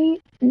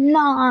point,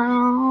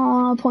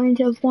 point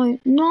to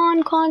point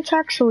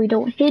non-contact, so we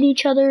don't hit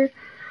each other.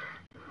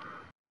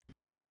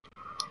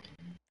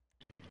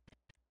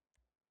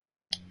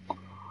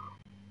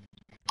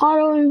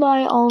 Auto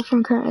invite all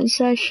from current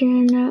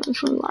session,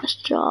 from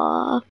last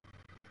job.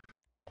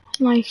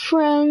 My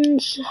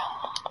friends,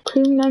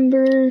 crew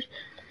members,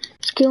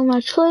 skill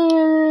match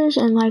players,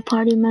 and my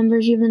party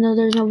members, even though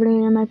there's nobody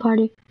in my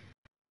party.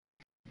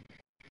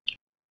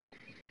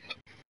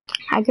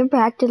 I can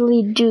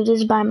practically do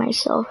this by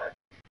myself,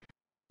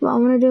 but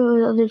I'm gonna do it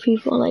with other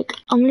people. Like,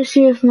 I'm gonna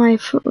see if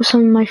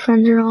some of my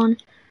friends are on,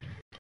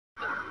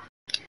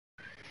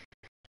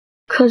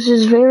 cause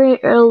it's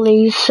very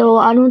early, so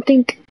I don't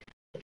think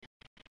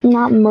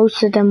not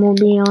most of them will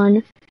be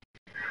on.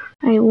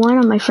 Alright, one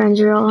of my friends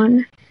are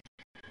on.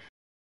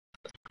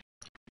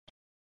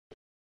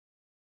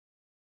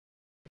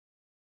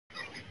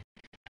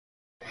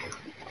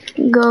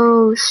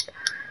 Ghost.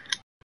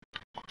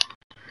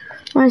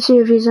 I want to see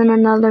if he's in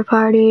another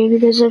party,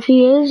 because if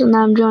he is, then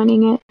I'm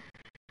joining it.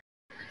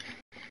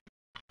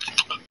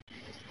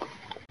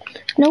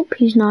 Nope,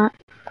 he's not.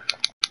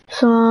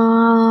 So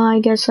I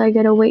guess I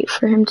gotta wait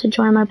for him to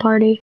join my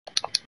party.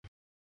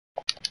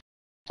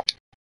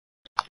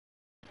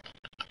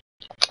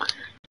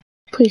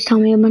 Please tell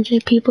me a bunch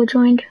of people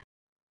joined.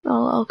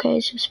 Oh, okay,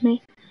 it's just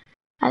me.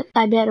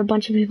 I bet a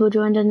bunch of people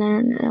joined and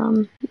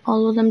then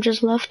all of them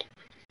just left.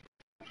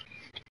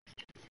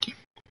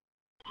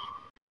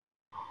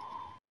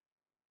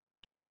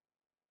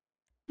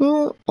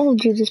 Well, I'll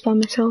do this by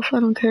myself, I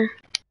don't care.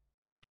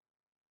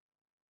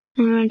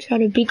 I'm gonna try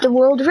to beat the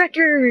world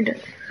record!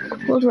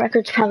 World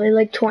record's probably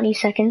like 20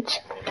 seconds.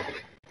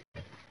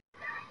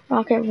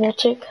 Rocket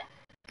Voltic.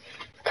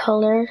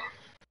 Color.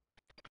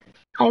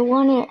 I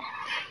want it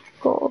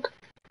gold.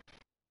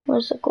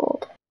 Where's the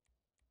gold?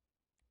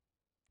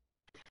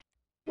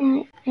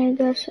 Alright, I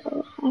guess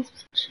I'll have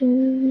to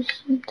choose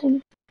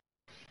something.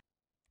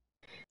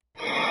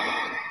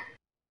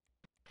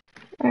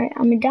 Alright,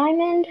 I'm a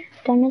diamond.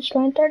 Diamond's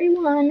going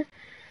 31.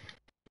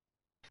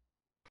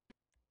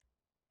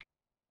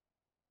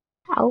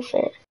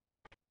 Outfit.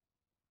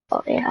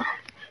 Oh, yeah.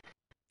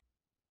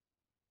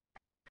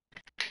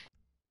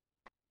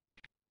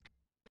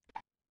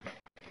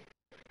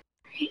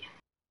 Right.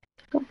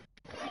 Go.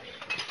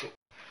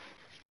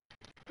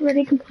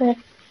 Ready to play.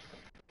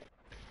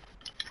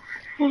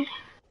 Right.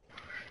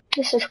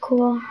 This is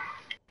cool.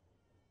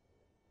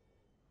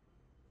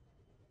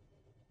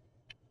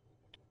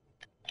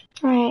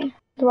 Alright,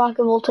 the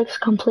Rocket Voltic's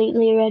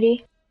completely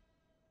ready.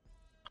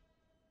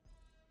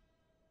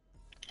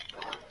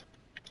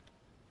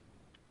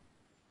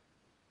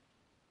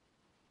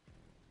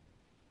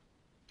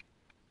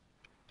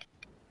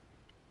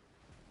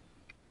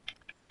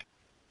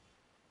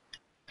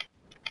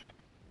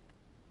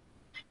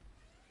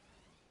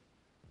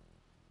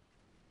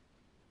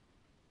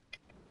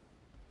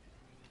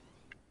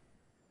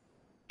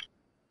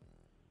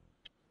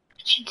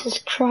 Jesus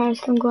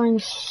Christ, I'm going.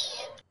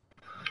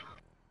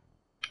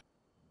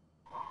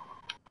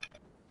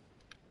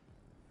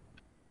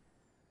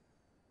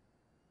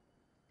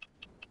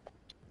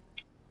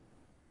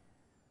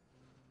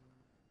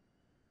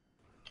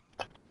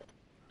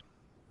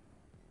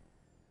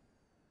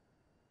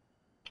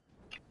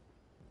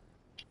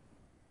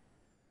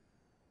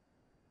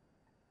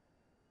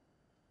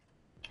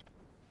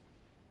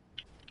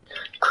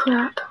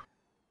 Crap.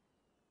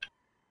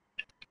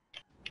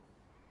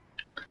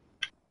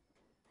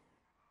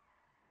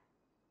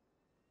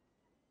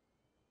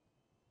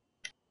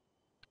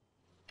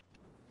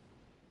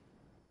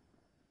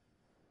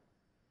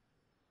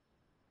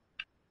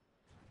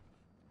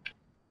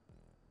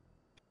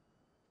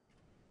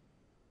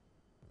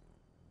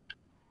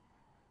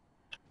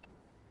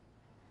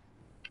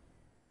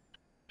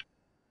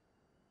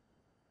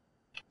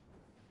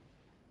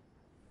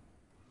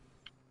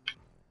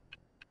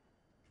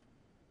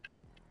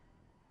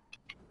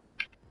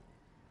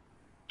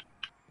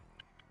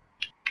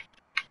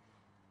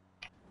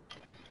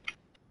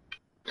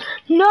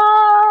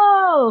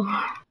 No!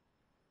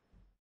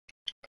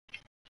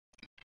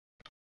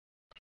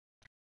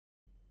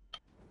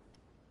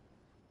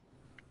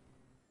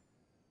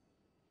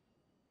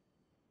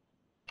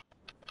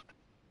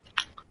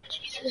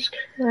 Jesus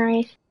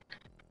Christ.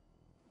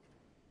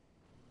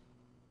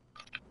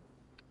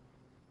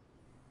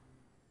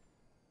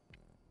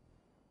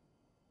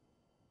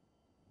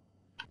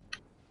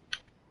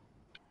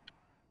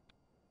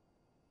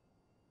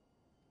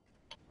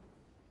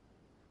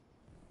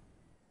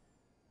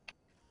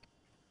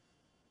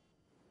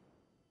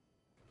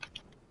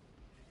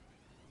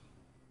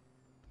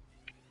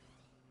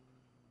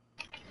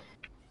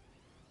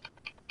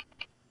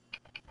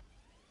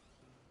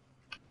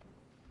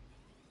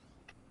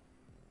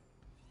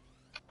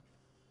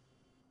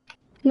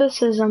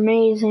 This is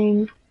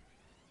amazing.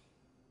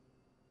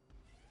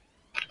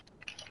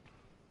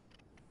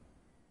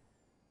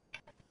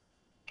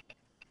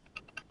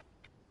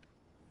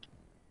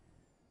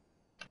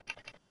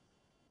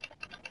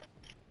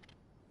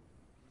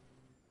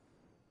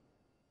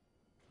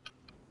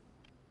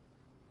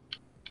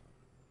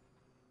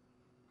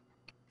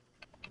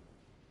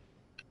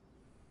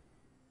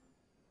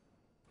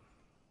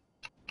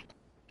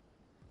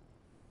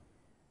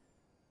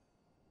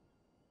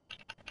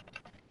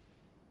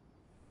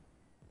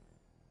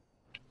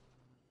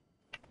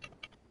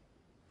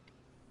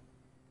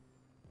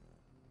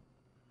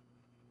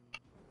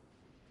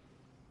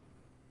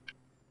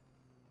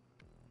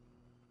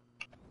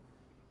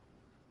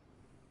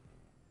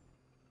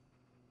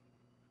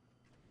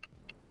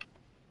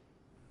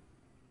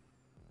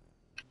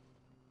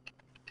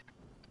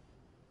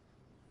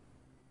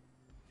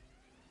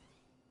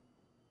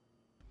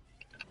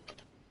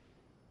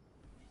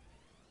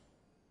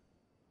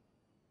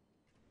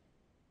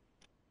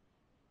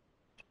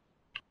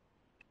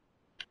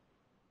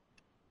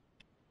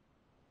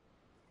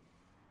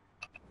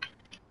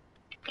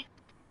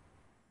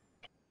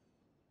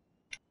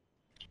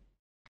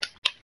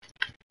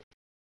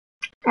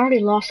 I already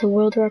lost the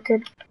world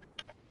record.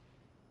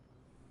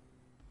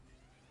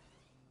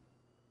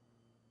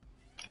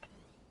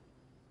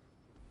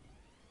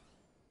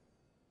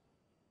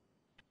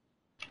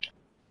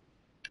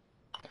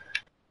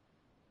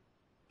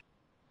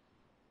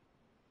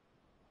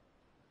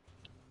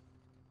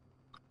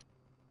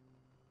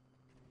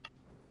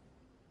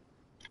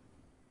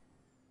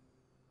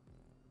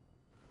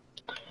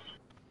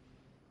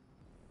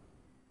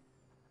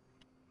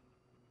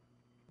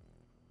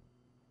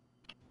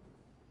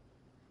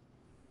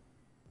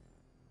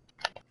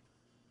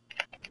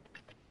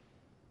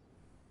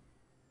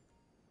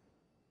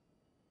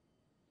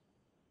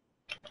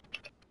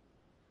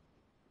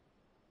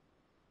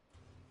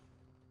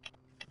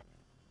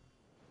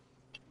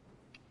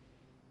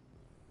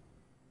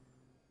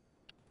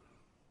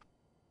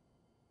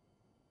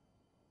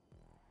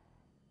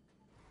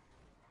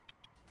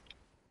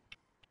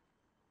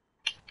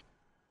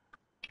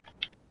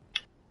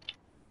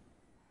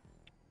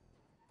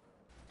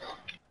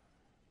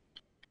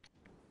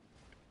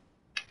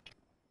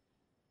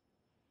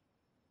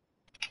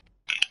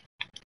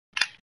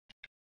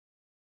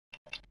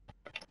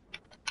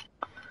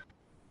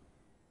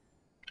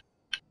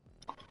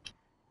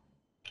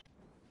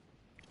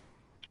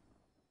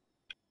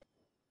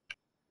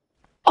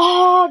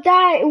 Oh,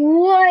 that,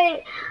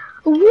 what?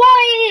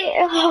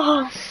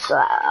 Oh,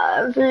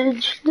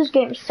 savage. This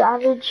game's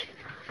savage.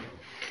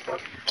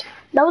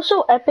 That was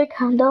so epic,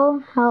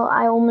 though, how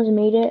I almost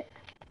made it.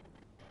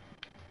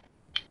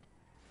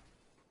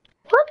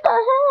 What the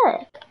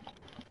heck?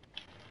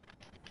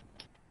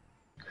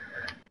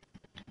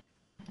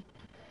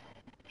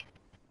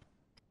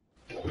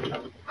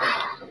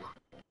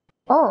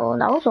 Oh,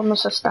 that was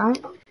almost a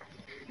stunt.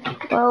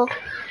 Well,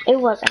 it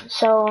wasn't,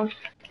 so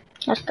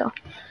let's go.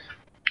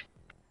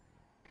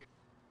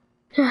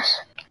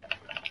 Yes.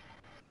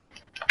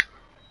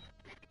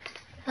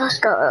 Let's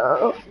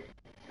go.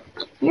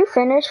 You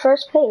finished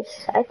first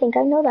place. I think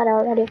I know that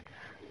already.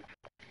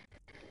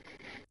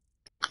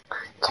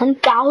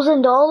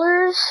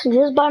 $10,000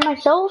 just by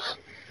myself?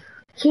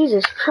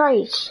 Jesus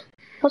Christ,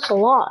 that's a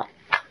lot.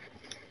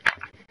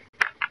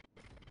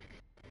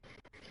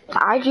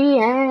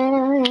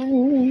 IGN.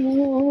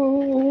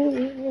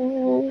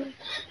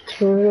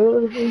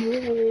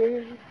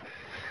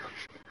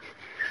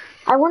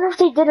 I wonder if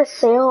they did a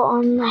sale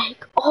on,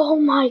 like, oh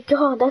my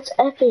god, that's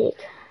epic.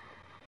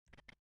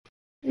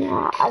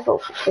 Nah, I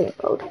vote for free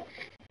mode.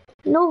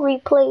 No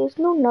replays,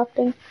 no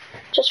nothing.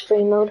 Just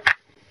free mode.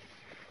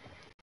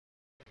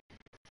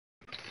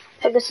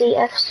 Legacy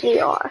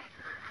FCR.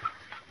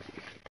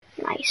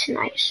 Nice,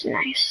 nice,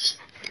 nice.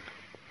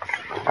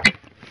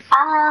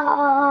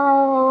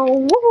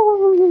 Ow!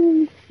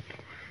 Woo!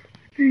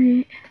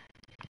 Alright.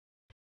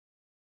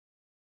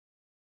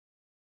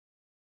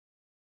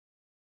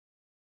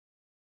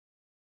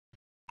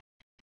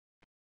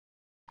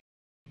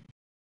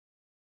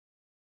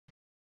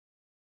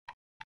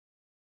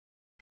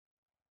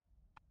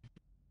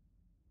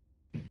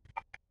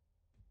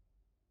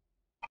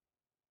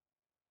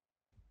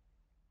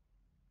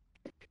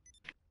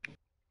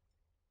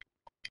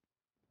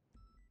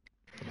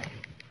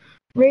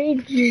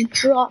 Rage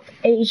Drop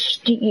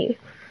HD.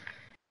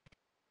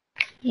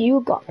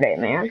 You got it,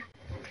 man.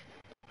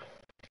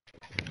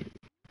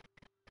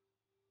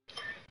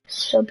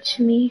 Sub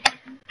to me.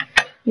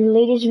 Your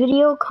latest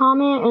video,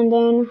 comment, and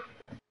then...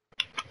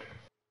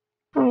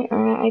 Alright,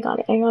 I got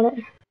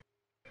it.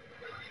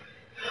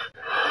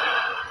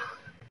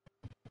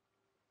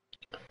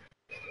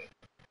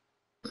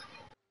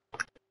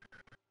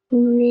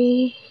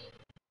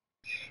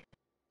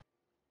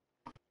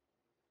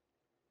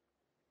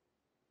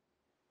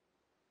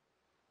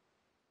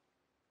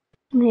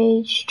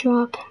 Rage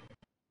Drop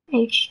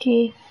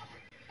HD.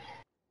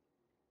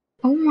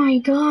 Oh my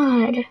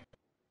god.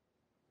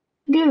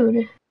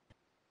 Dude.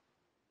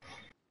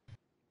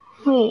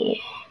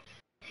 Wait.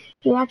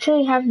 You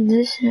actually have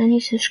this many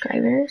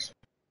subscribers?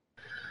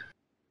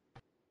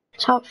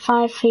 Top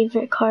 5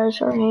 favorite cars,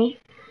 alright.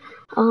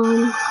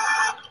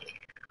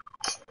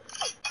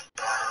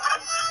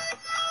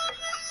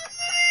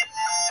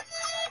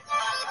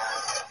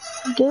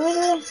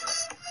 Good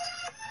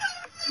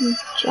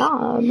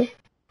job.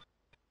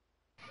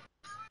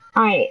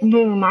 Alright,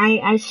 boom.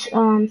 I'm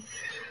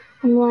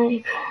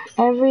like,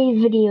 every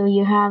video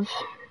you have,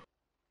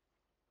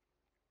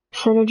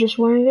 instead of just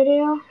one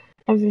video,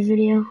 every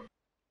video.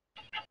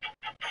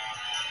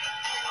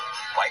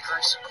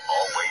 Bikers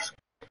always.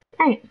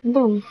 Alright,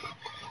 boom.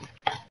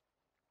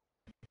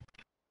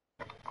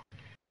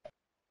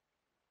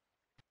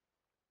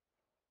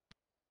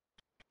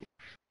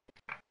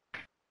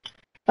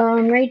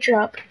 Rage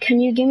Drop,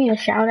 can you give me a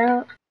shout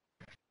out?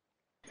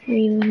 Are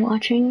you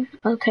watching?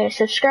 Okay,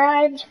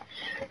 subscribed.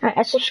 Alright,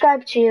 I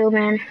subscribed to you,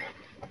 man.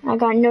 I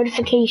got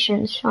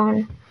notifications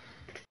on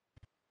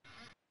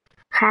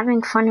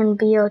having fun in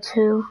BO2.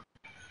 Born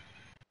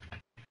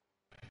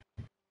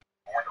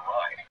to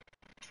ride.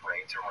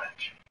 Train to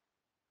wrench.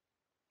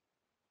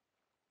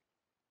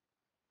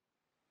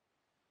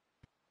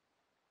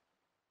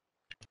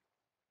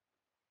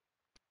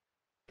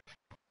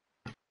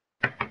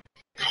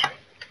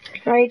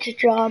 Rage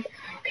Drop,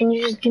 can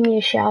you just give me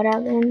a shout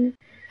out then?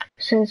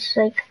 Since,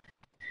 like,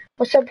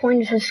 what's the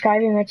point of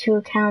subscribing my 2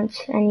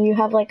 accounts and you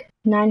have like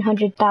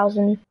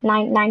 9,000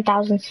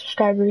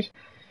 subscribers?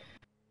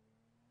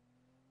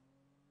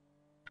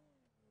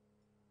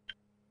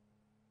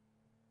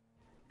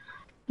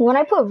 When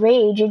I put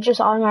Rage, it just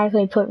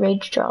automatically put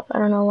Rage Drop. I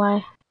don't know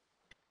why.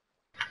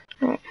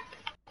 Alright.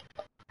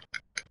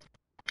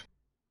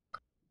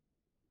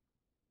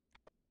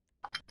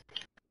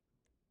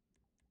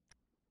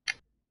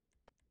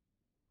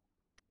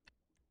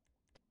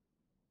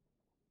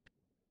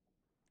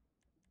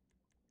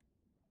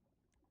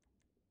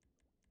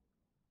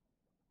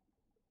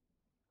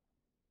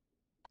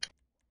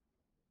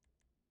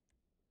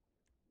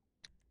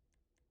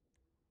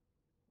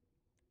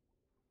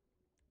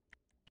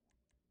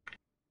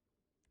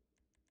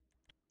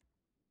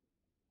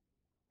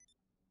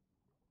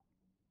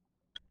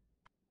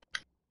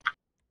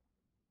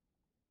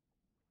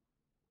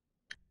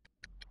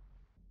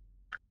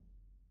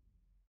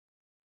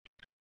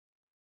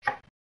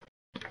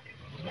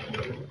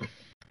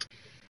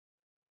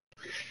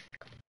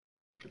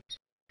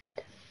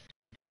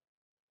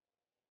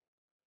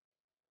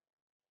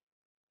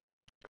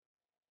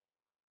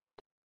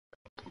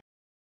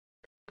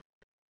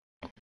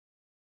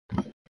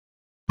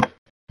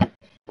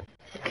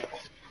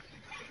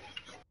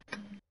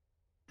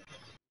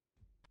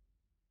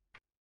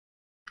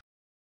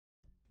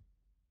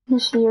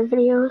 Let's see your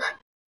videos.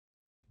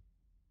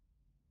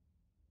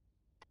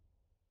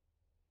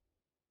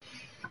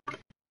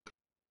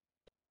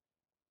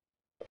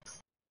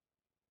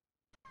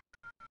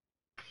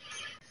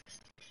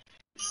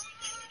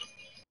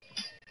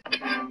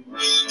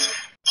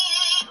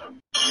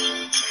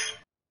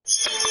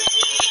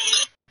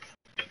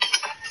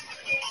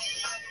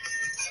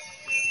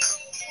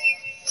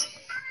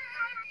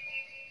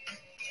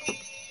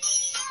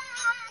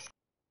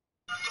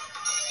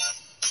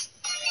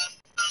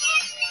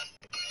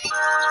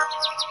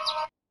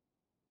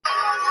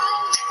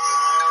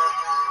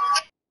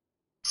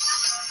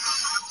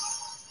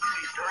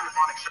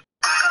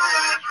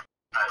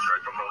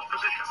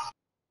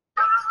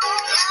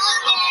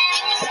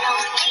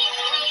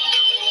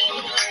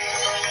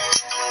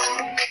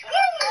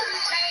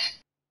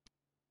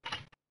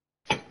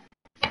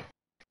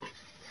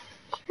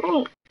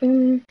 Right.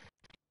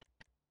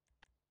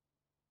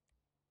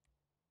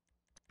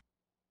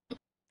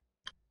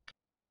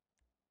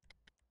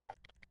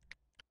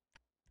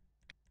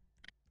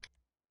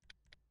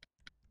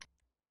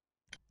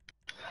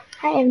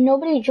 If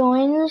nobody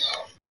joins,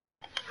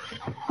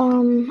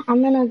 I'm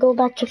gonna go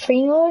back to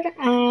free mode,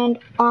 and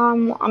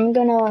I'm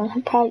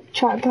gonna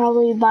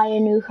probably buy a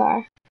new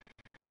car.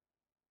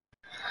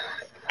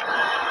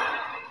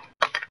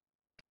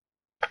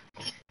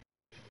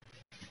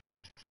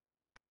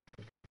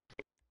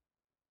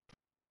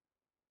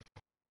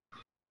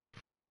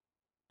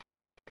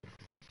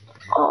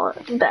 Oh,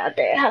 it's bad.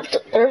 They have to.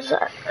 There's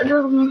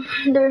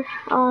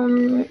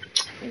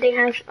they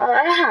have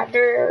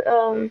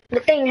the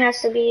thing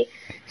has to be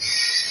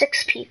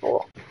 6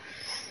 people.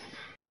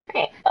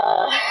 Right,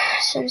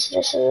 since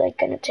this is like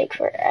gonna take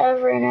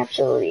forever and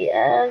absolutely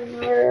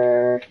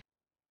ever.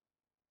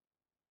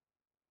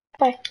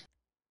 Bye.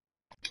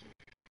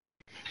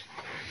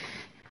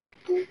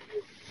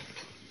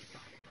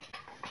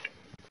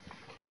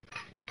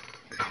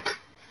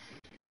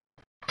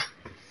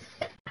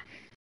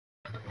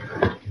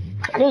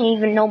 I didn't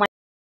even know my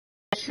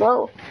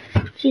slow.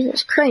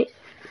 Jesus Christ.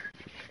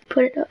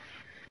 Put it up.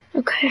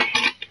 Okay.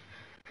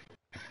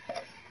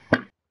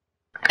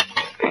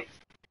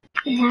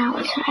 Now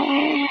it's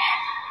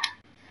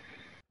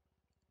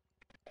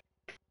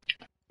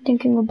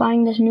thinking of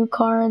buying this new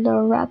car, the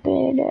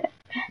Rapid.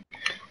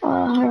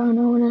 I don't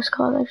know what it's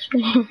called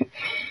actually.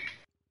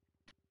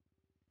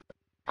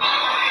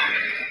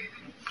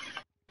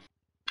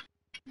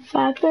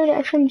 Rapid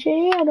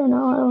FMJ? I don't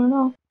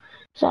know.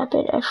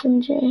 Rapid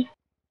FMJ.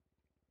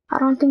 I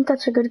don't think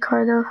that's a good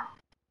car though.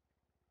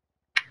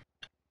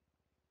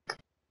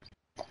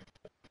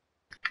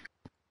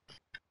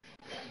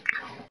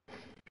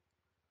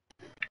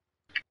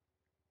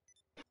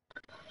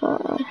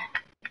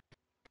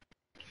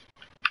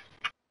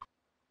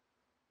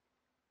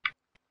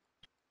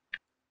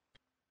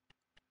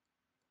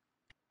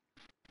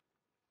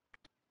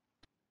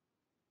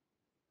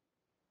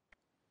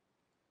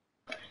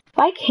 If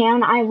I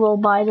can, I will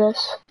buy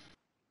this.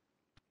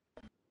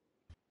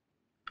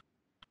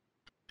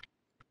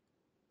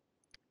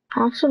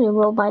 I actually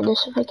will buy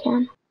this if I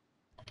can.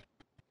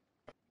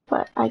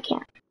 But I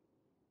can't.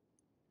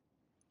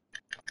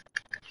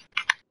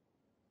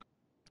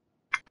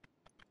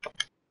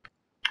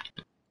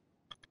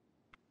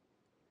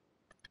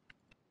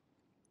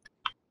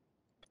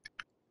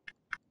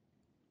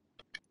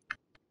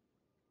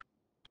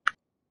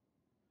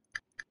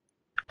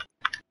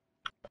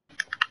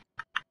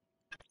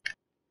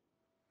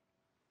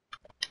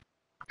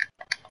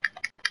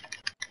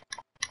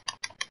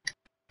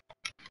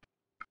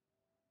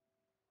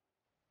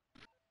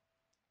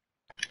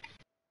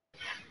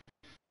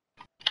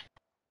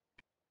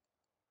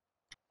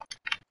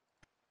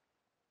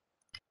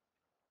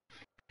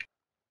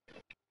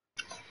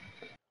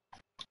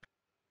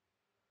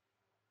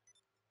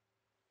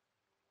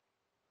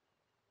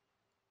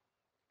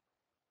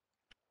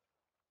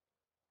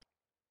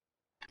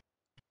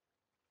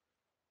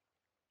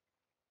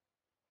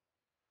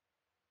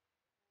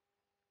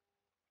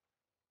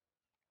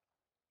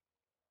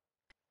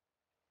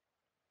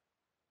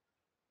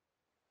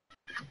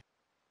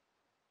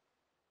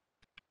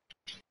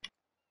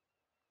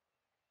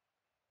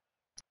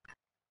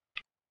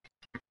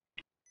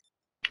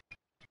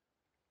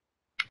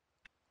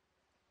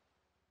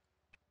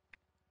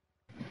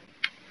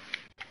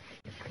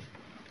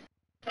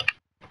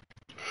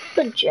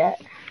 The jet.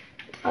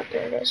 Oh,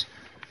 there it is.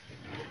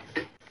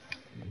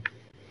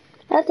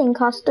 That thing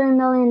cost $3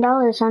 million,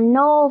 and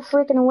no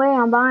freaking way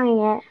I'm buying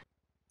it.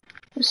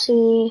 Let's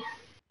see.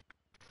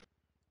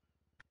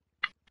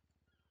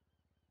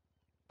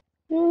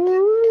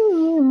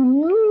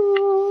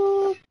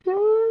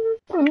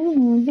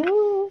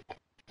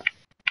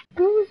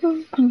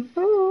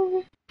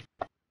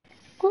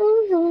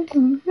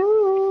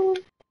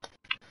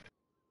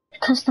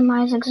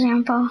 Customize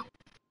example.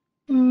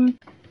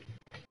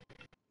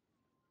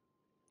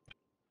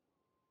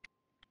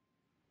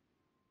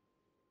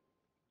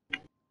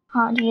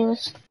 Oh,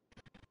 Jesus.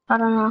 I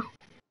don't know.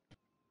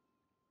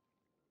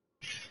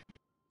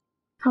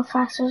 How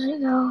fast does it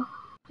go?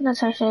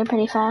 That's actually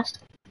pretty fast.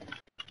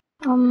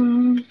 I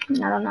don't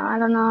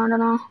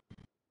know.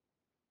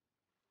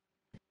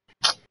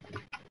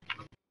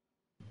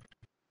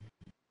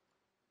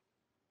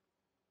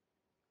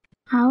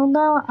 How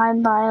about I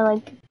buy,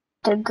 like,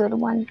 the good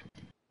one?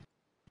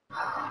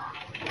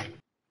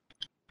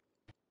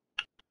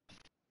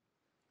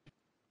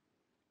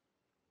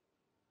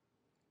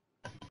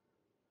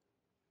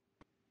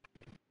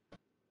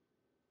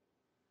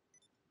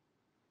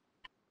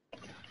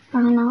 I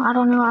don't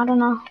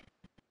know.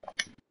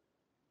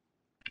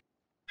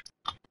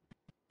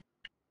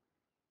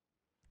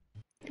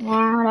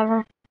 Yeah,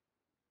 whatever.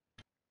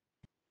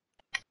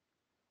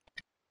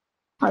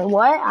 Wait,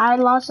 what? I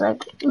lost,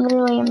 like,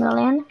 literally $1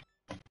 million?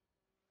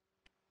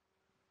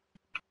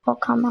 Oh,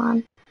 come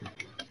on.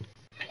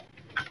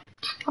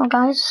 Well,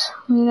 guys,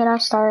 we gotta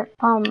start,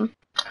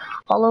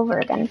 all over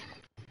again.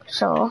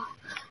 So,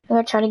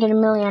 gotta try to get 1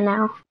 million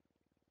now.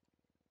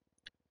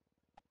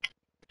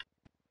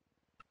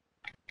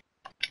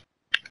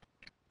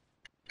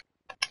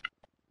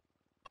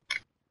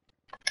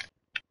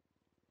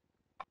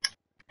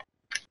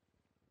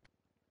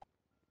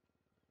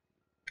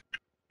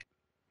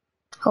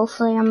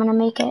 Hopefully I'm gonna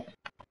make it.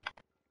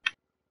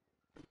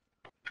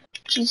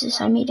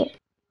 Jesus, I made it.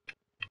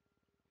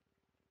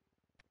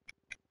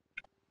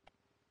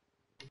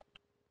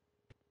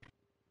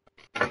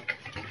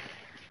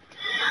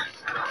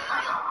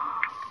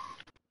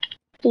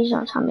 Please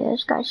don't tell me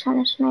this guy's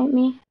trying to snipe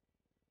me.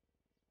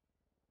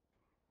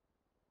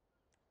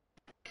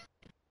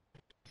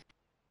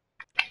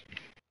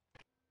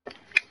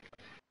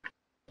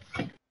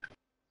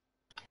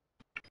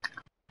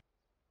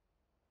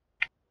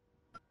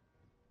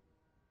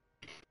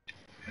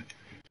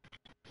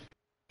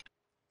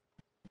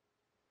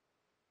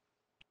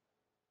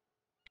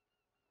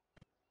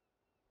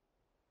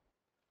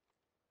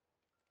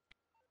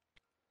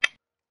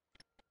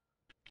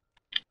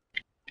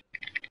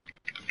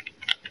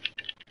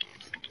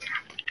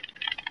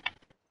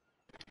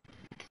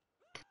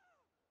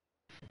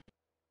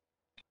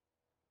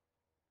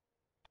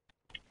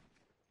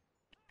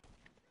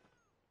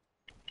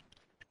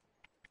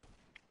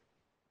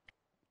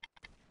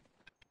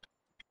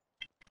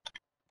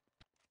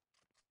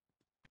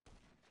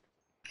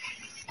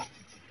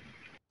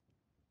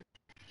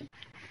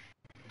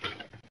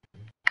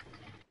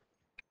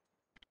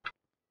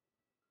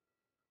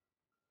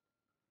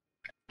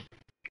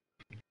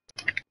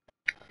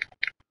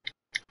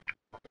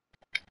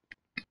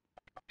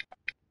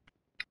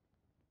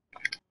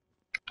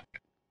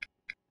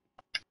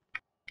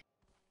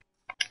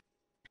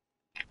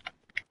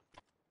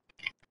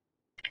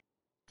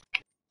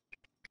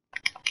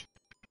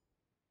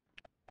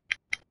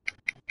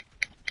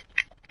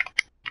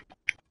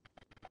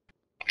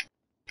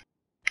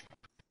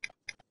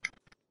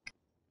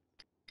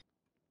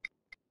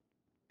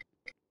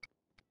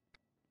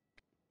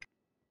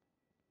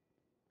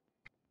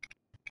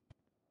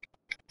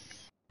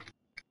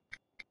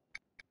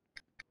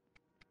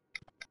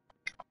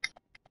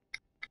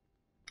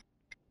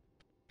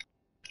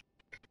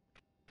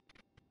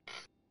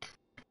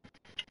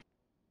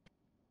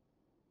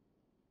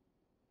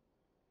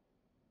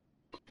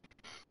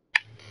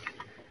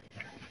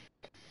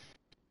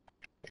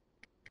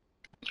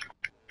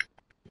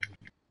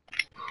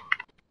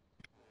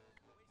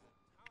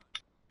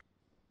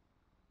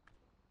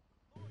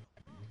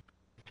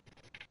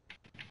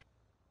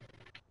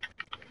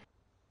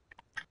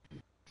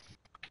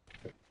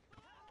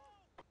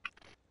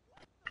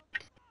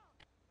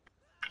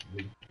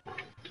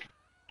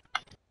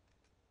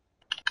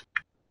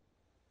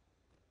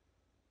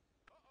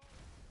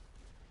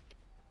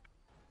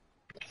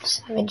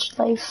 Savage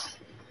life.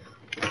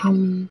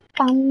 Bum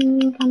bum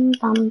bum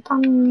bum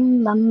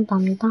bum bum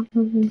bum bum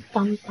bum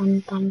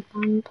bum bum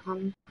bum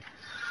bum.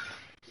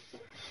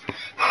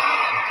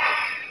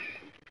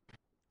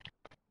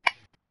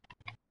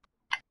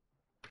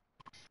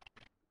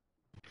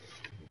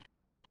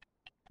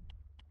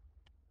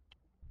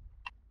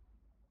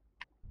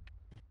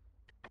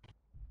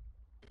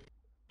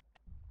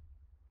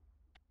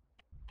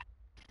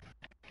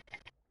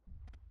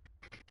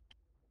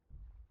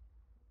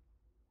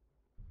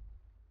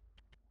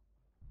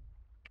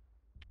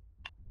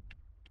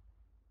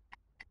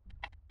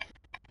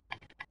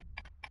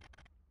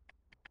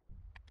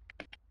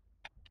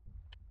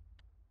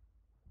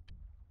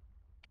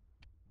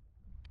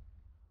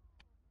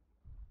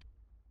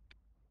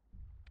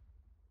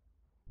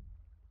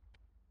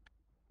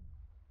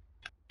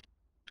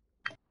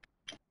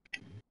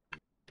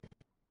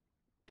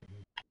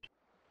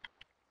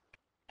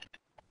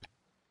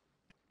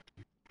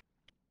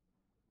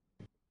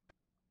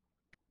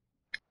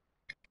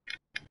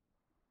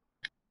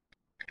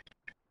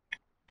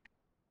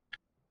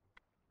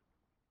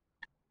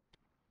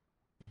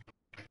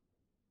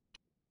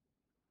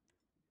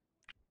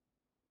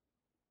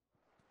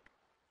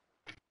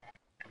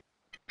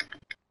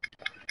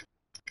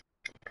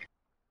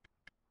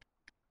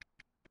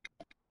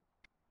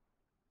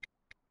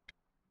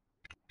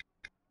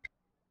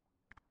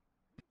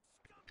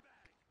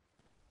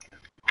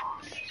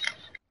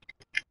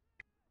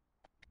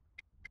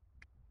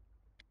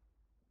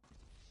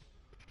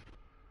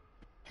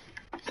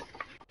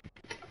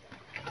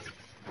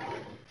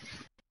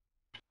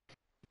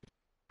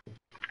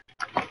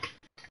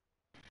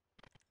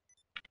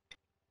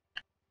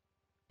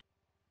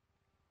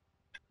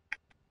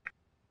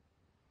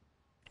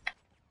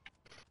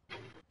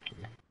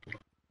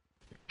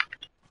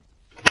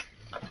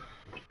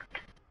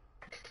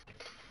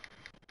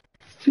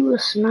 You were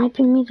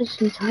sniping me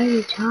this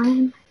entire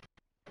time?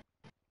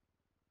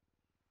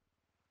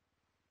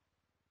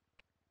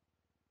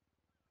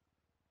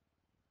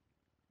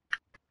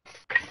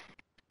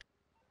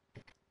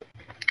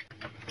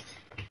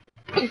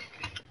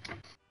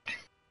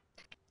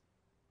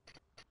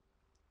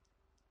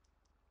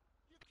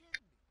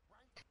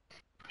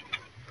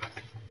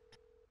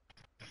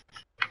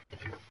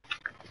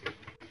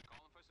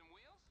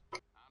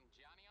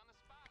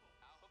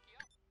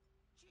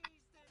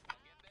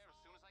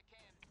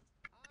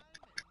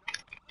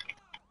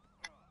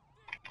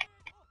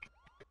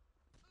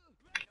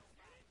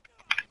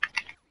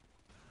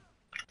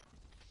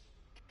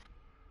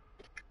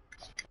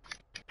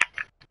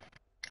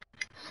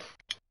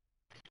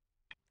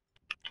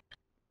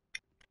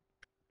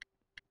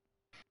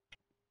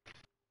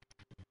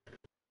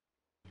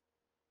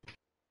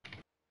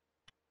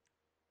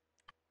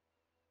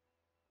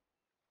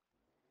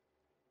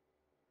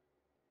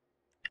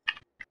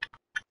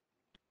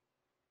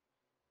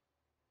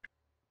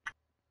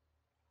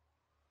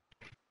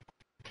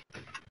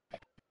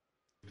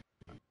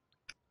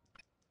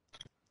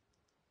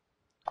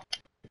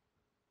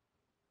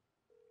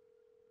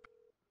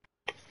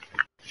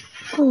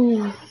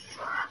 Ooh.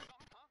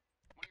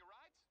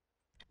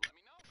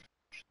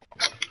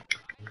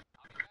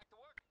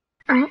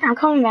 Alright, I'm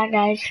coming back,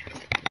 guys.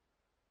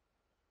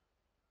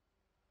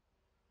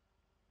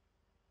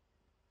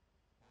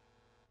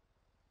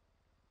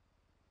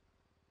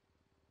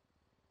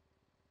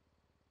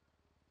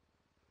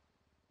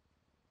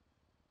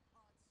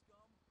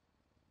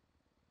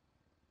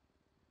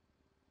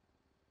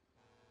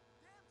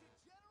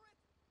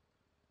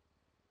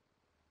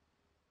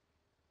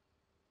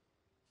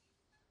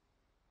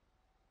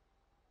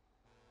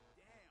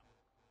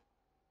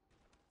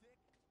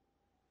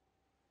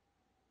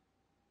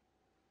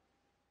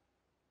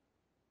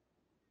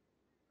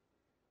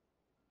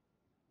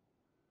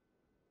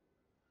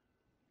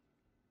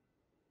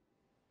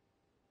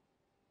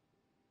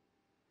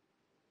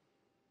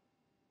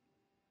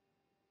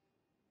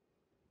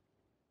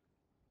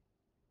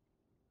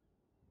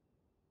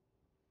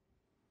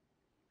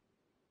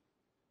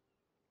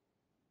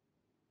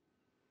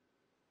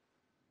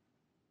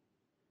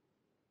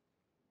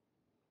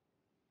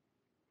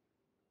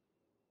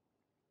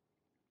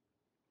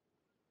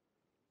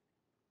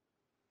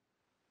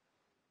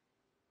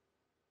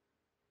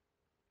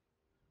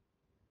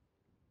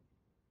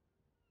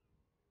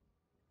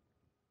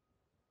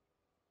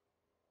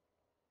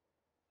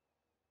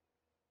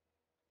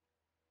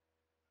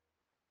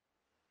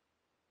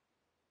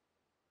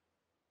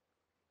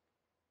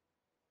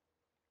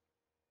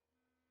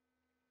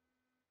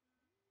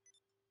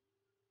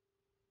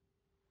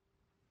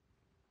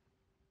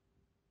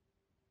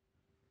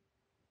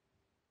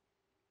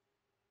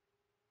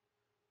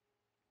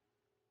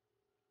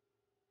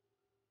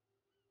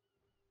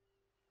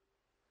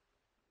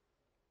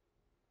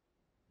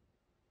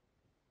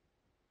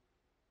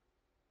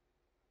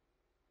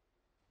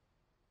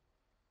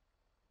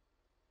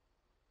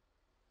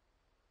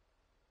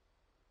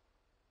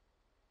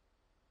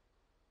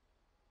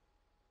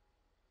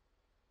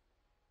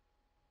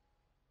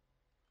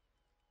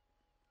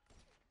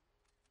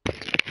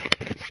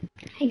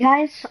 Hey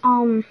guys,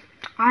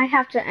 I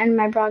have to end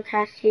my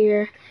broadcast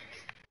here.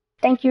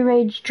 Thank you,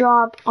 Rage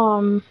Drop.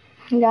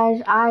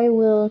 Guys, I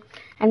will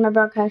end my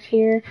broadcast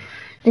here.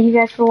 Thank you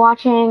guys for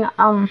watching.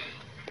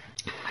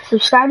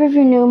 Subscribe if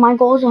you're new. My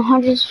goal is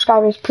 100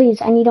 subscribers.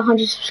 Please, I need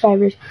 100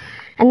 subscribers.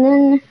 And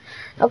then,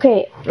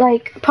 okay,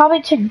 like,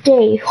 probably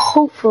today,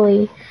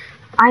 hopefully,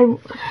 I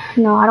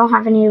don't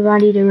have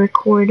anybody to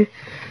record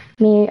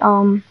me,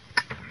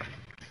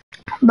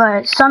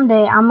 but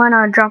someday I'm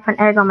gonna drop an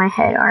egg on my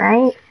head,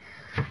 alright?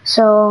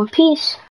 So, peace.